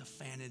sometimes we have to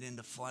fan it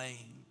into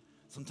flame.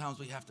 Sometimes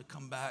we have to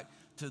come back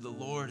to the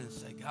Lord and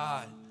say,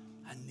 God,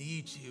 I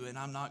need you, and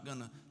I'm not going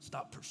to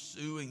stop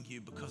pursuing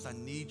you because I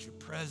need your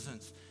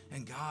presence.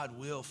 And God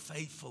will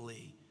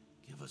faithfully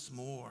give us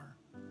more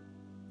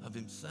of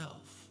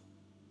himself.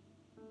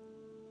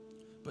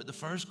 But the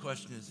first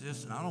question is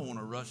this, and I don't want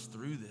to rush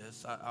through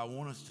this. I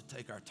want us to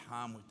take our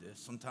time with this.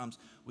 Sometimes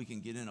we can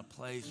get in a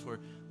place where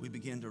we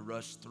begin to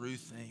rush through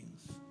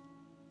things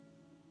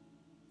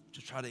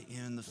to try to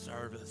end the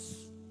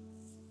service.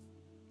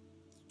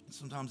 And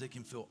sometimes it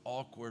can feel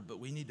awkward, but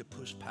we need to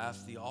push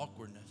past the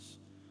awkwardness.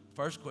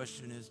 First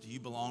question is, do you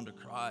belong to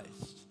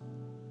Christ?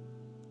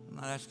 I'm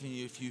not asking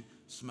you if you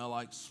smell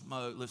like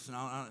smoke. Listen,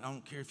 I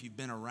don't care if you've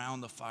been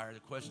around the fire. The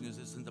question is,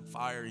 isn't the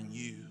fire in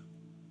you?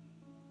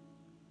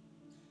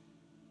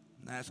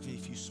 I'm not asking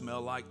if you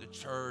smell like the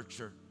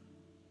church, or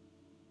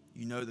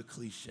you know the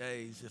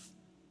cliches. If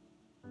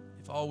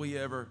all we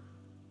ever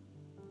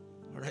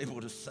are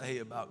able to say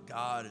about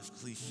God is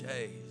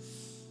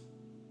cliches,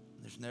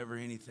 there's never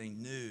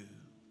anything new,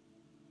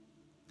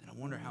 then I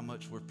wonder how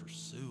much we're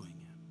pursuing him.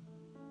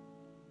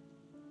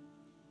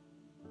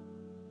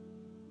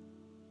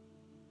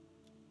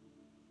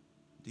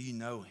 Do you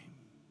know him?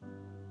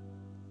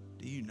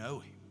 Do you know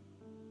him?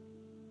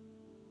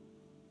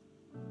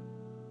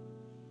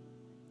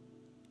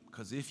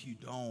 Because if you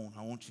don't,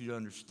 I want you to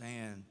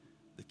understand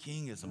the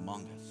King is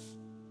among us.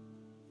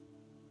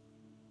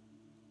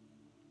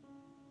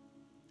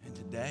 And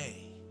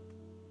today,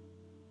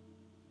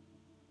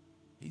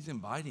 he's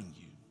inviting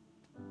you.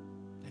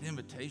 That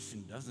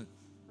invitation doesn't,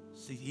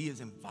 see, he is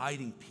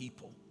inviting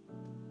people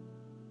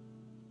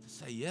to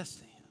say yes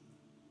to him.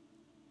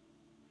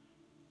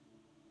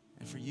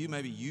 And for you,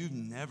 maybe you've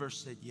never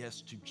said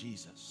yes to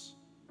Jesus,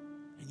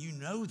 and you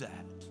know that.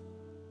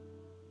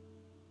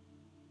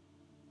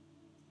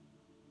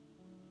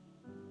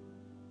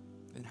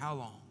 Then how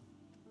long?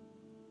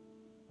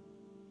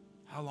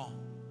 How long?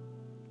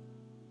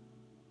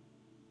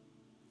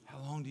 How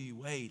long do you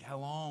wait? How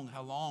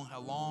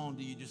long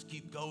do you just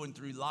keep going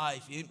through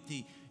life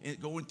empty and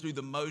going through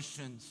the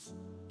motions,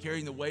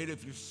 carrying the weight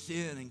of your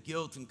sin and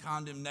guilt and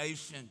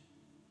condemnation,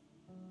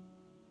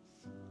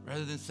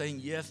 rather than saying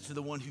yes to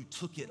the one who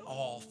took it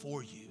all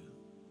for you?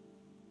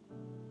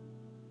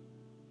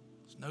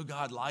 There's no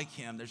God like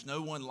him. There's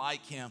no one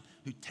like him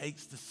who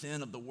takes the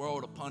sin of the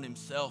world upon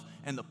himself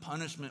and the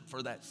punishment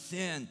for that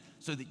sin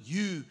so that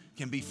you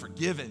can be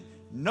forgiven.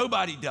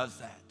 Nobody does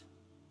that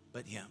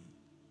but him.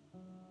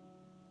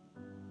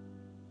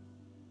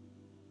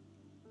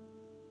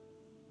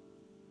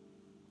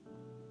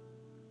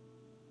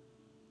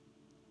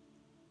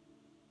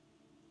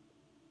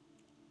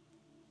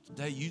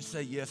 Today, you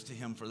say yes to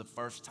him for the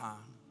first time.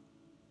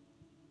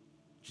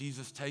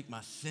 Jesus, take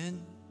my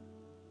sin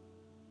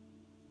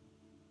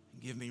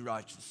and give me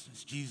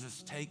righteousness.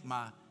 Jesus, take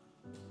my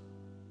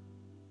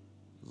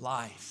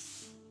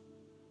life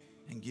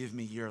and give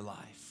me your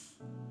life.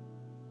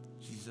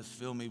 Jesus,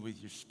 fill me with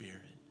your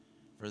spirit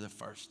for the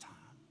first time.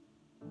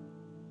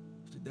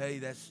 Today,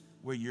 that's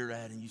where you're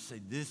at, and you say,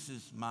 this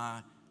is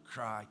my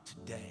cry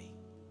today.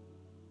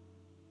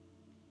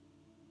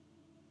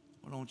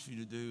 What I want you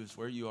to do is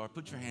where you are,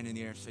 put your hand in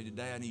the air and say,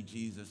 today I need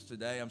Jesus.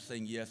 Today I'm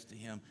saying yes to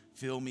him.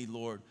 Fill me,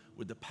 Lord,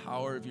 with the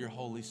power of your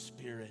Holy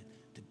Spirit.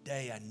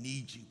 Today I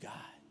need you, God.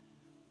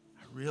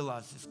 I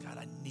realize this, God,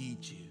 I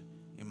need you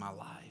in my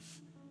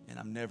life. And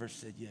I've never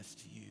said yes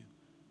to you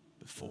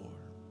before,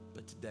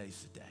 but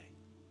today's the day.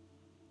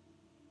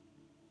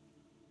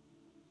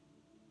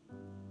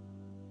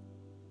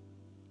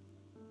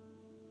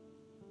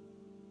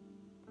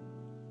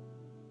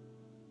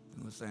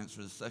 And let's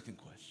answer the second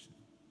question.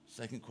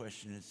 Second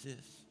question is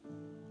this: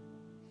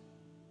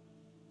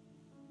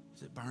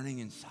 is it burning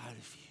inside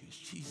of you? Is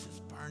Jesus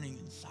burning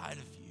inside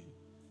of you?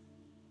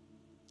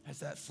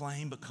 Has that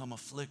flame become a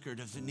flicker?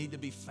 Does it need to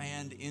be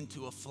fanned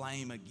into a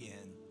flame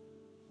again?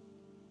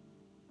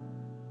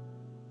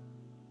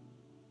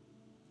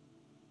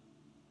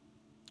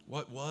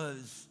 What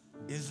was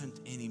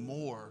isn't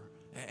anymore,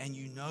 and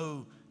you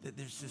know that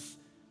there's this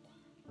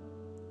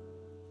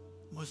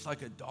almost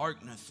like a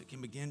darkness that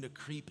can begin to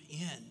creep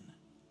in.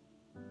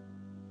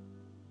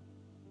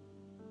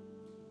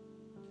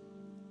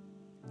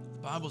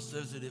 The Bible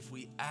says that if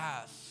we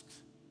ask,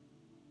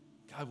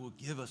 God will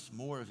give us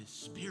more of his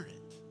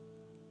Spirit.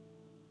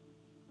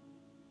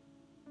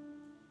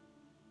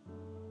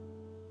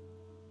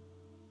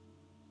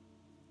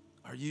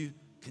 Are you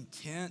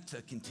content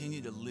to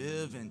continue to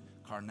live in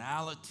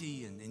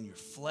carnality and in your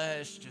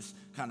flesh, just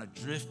kind of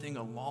drifting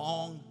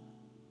along?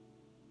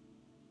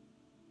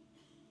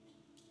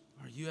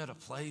 Are you at a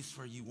place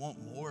where you want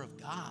more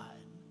of God,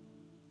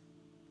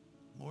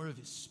 more of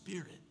his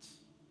Spirit?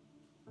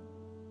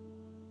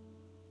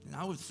 And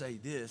I would say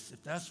this,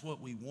 if that's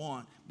what we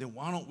want, then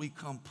why don't we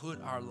come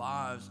put our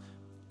lives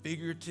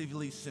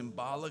figuratively,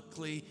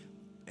 symbolically,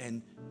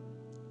 and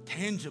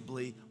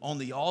tangibly on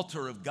the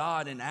altar of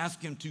God and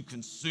ask him to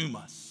consume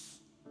us?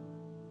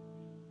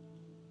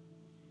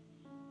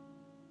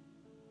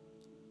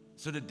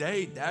 So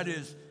today, that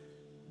is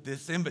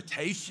this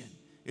invitation,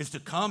 is to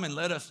come and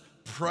let us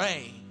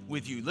pray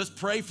with you. Let's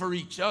pray for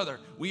each other.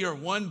 We are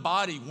one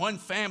body, one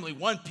family,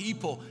 one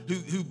people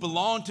who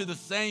belong to the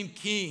same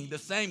King, the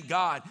same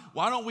God.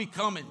 Why don't we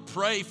come and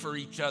pray for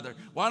each other?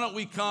 Why don't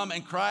we come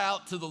and cry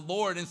out to the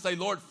Lord and say,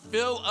 Lord,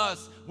 fill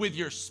us with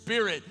your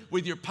Spirit,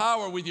 with your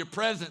power, with your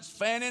presence.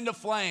 Fan into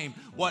flame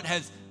what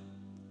has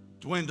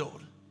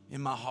dwindled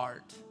in my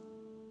heart.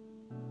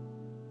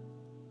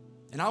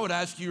 And I would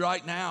ask you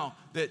right now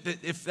that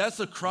if that's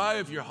a cry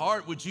of your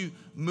heart, would you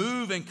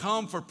move and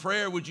come for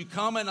prayer? Would you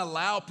come and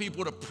allow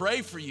people to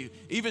pray for you,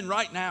 even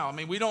right now? I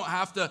mean, we don't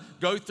have to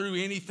go through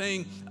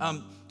anything,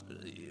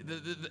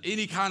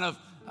 any kind of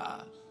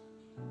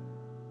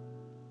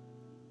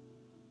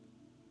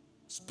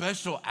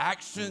special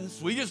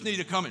actions. We just need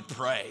to come and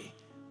pray.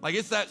 Like,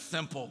 it's that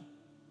simple.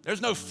 There's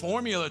no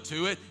formula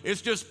to it. It's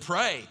just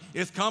pray.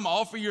 It's come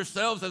offer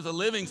yourselves as a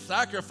living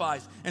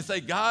sacrifice and say,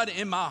 God,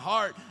 in my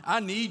heart, I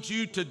need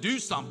you to do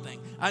something.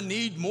 I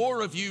need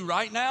more of you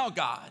right now,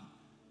 God,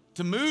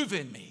 to move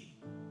in me,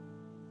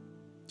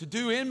 to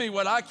do in me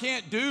what I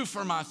can't do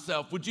for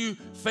myself. Would you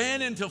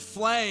fan into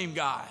flame,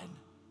 God,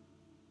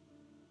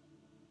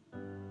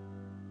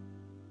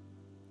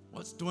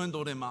 what's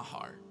dwindled in my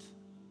heart?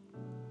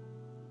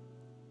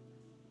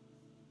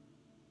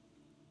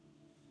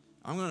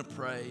 I'm going to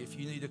pray. If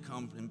you need to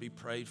come and be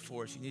prayed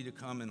for, if you need to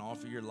come and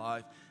offer your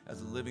life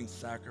as a living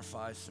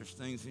sacrifice, there's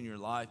things in your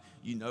life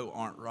you know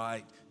aren't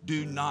right.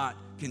 Do not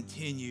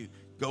continue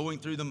going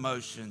through the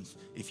motions.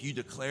 If you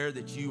declare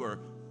that you are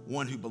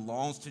one who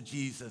belongs to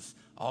Jesus,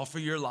 offer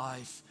your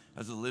life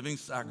as a living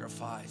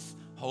sacrifice,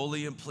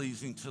 holy and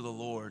pleasing to the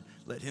Lord.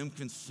 Let him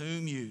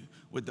consume you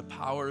with the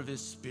power of his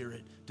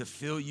Spirit to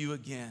fill you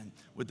again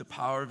with the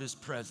power of his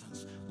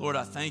presence. Lord,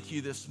 I thank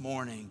you this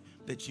morning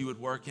that you would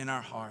work in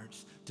our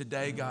hearts.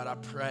 Today, God, I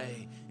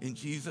pray in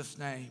Jesus'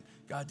 name,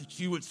 God, that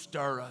you would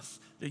stir us,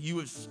 that you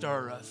would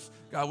stir us.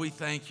 God, we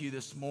thank you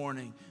this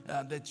morning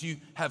that you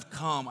have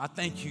come. I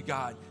thank you,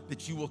 God,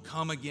 that you will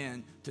come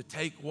again to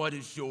take what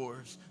is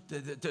yours,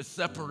 to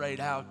separate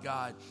out,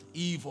 God,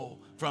 evil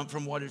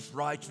from what is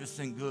righteous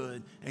and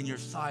good in your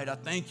sight. I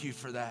thank you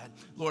for that.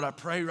 Lord, I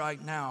pray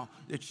right now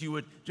that you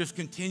would just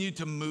continue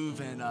to move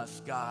in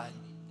us, God.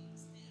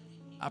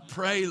 I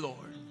pray, Lord,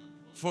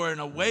 for an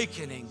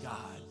awakening,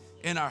 God,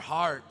 in our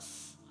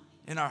hearts,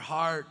 in our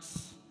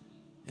hearts,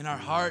 in our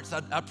hearts.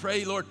 I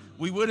pray, Lord,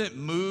 we wouldn't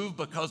move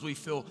because we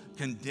feel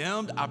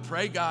condemned. I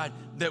pray, God,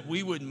 that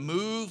we would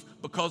move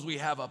because we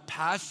have a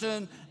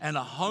passion and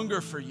a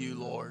hunger for you,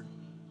 Lord.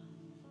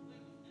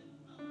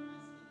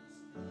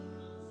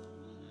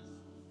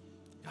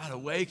 God,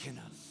 awaken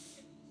us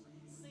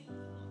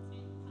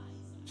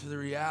to the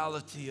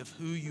reality of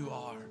who you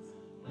are,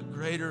 a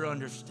greater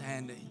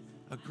understanding,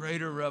 a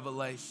greater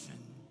revelation,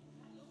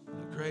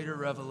 a greater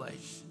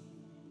revelation.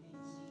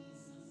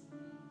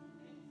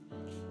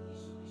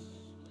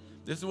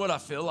 This is what I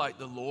feel like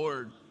the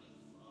Lord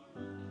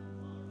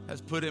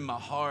has put in my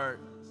heart,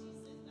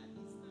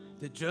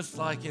 that just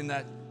like in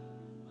that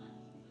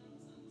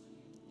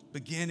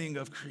beginning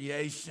of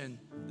creation,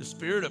 the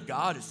Spirit of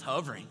God is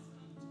hovering.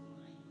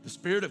 The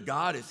Spirit of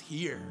God is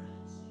here.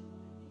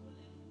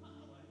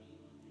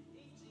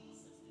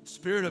 The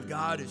Spirit of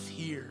God is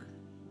here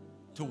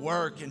to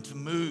work and to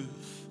move.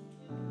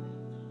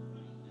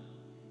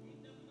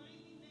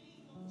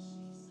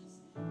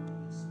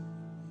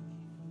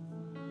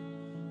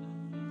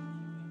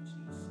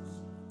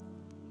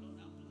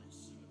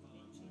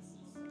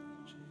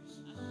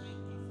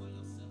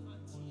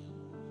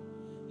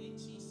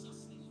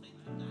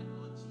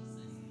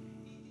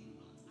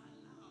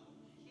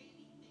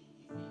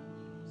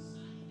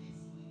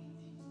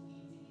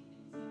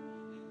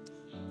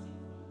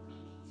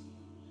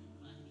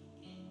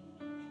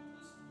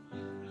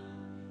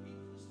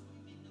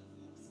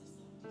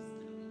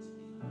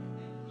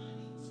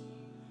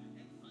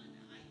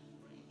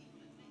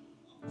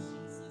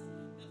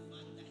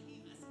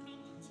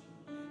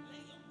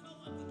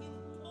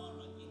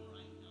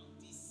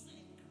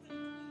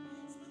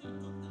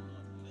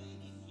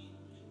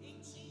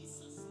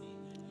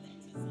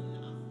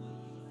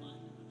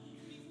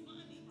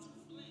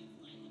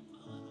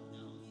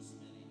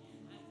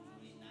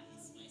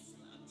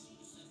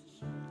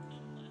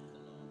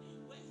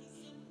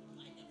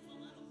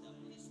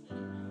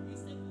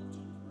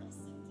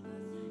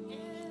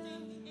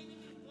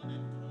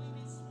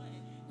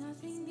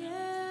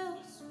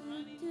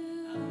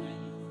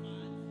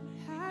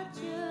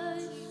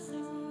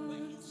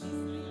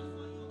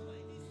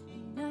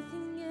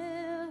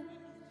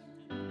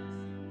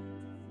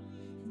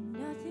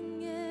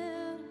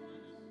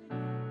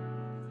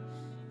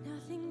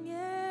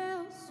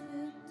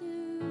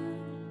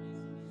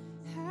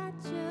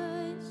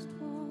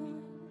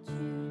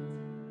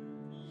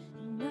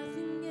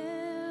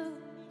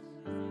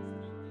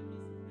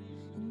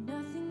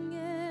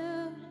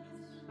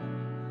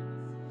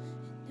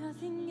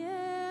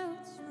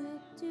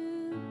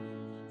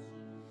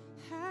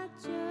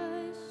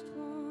 just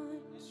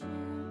want you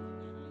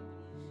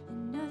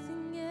and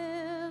nothing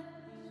else,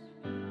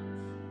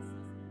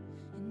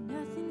 and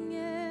nothing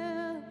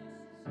else,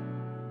 and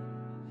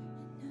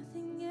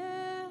nothing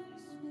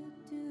else will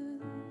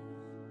do.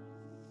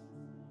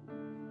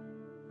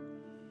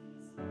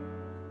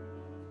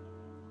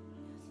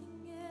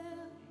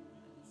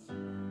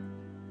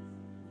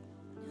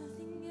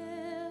 Nothing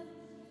else,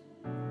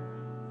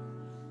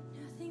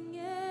 nothing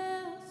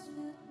else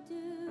will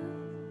do.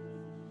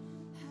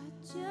 I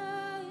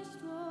just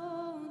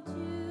want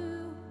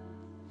you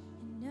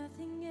and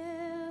nothing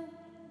else,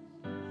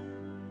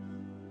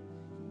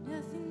 and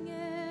nothing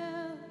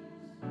else,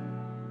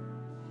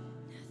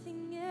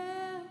 nothing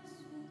else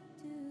will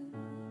do.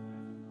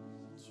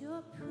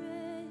 Your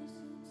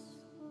presence,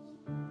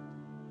 Lord.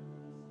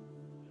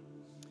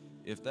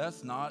 If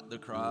that's not the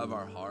cry of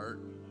our heart,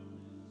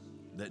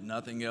 that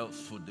nothing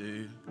else will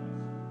do,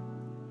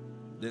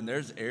 then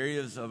there's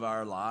areas of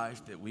our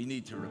life that we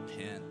need to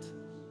repent.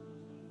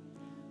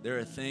 There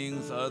are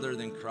things other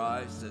than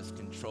Christ that's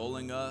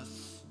controlling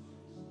us,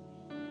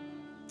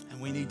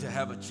 and we need to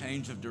have a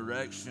change of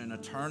direction, a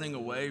turning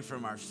away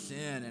from our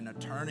sin and a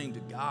turning to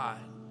God.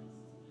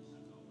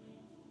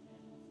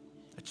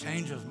 A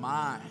change of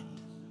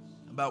mind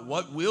about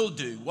what we'll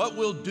do, what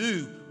will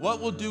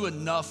do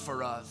enough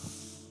for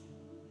us.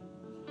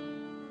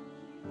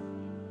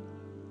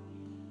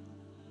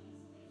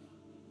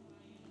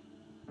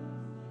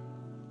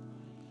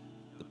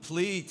 The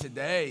plea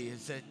today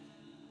is that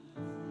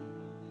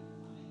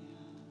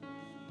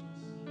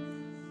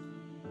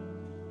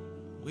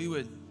we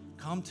would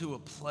come to a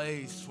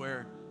place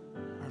where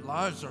our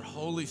lives are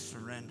wholly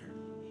surrendered.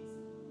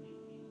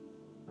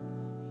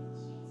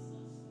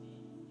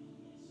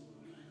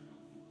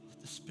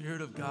 That the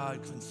Spirit of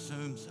God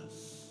consumes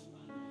us.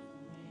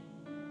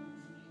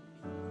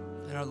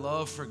 That our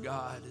love for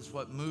God is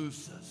what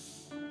moves us.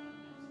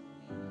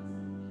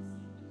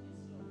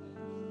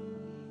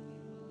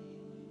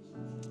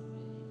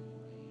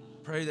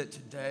 Pray that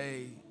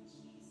today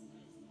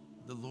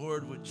the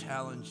Lord would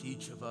challenge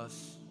each of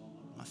us,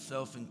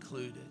 myself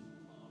included,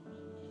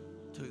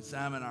 to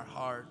examine our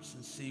hearts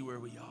and see where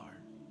we are.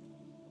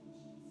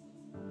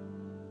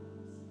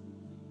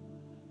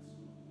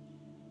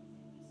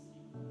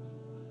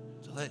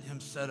 To let Him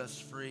set us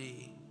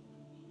free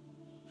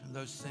from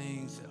those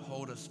things that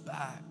hold us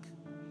back.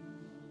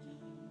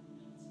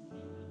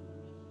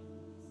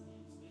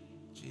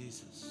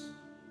 Jesus,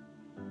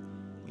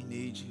 we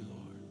need you, Lord.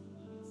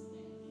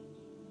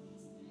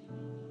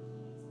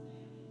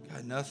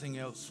 God, nothing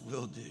else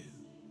will do.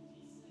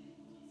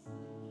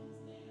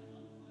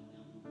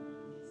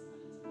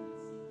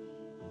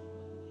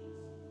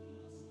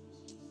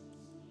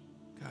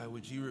 God,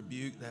 would you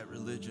rebuke that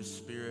religious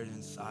spirit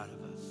inside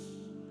of us?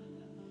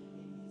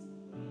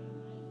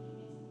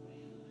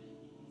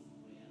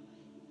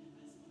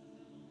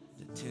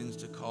 That tends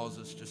to cause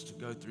us just to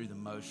go through the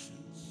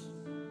motions.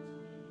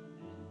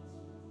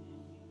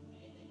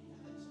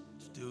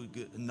 To do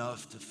good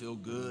enough to feel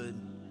good,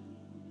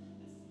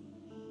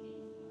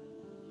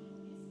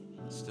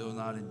 but still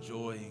not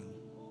enjoying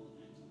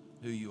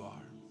who you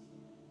are.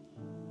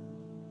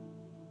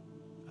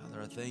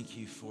 Father, I thank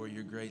you for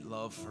your great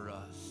love for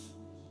us.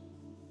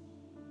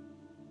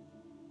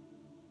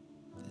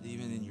 That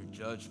even in your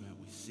judgment,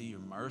 we see your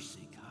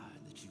mercy, God,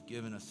 that you've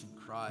given us in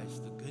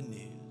Christ, the good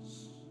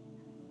news.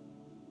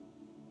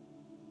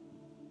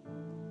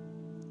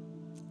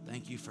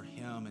 Thank you for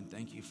him, and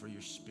thank you for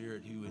your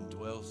Spirit who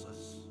indwells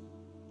us.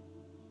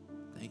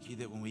 Thank you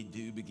that when we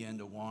do begin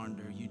to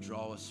wander, you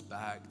draw us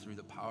back through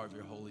the power of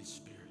your Holy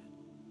Spirit.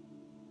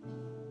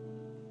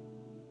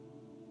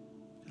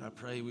 And I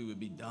pray we would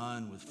be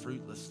done with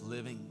fruitless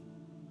living.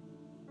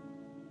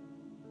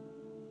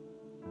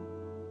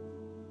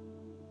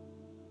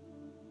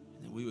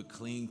 And that we would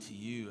cling to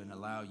you and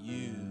allow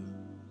you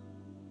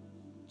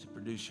to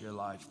produce your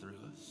life through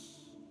us.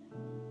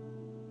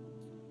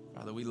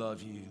 Father, we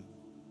love you.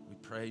 We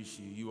praise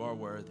you. You are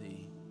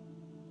worthy.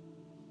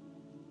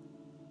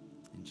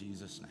 In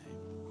Jesus' name.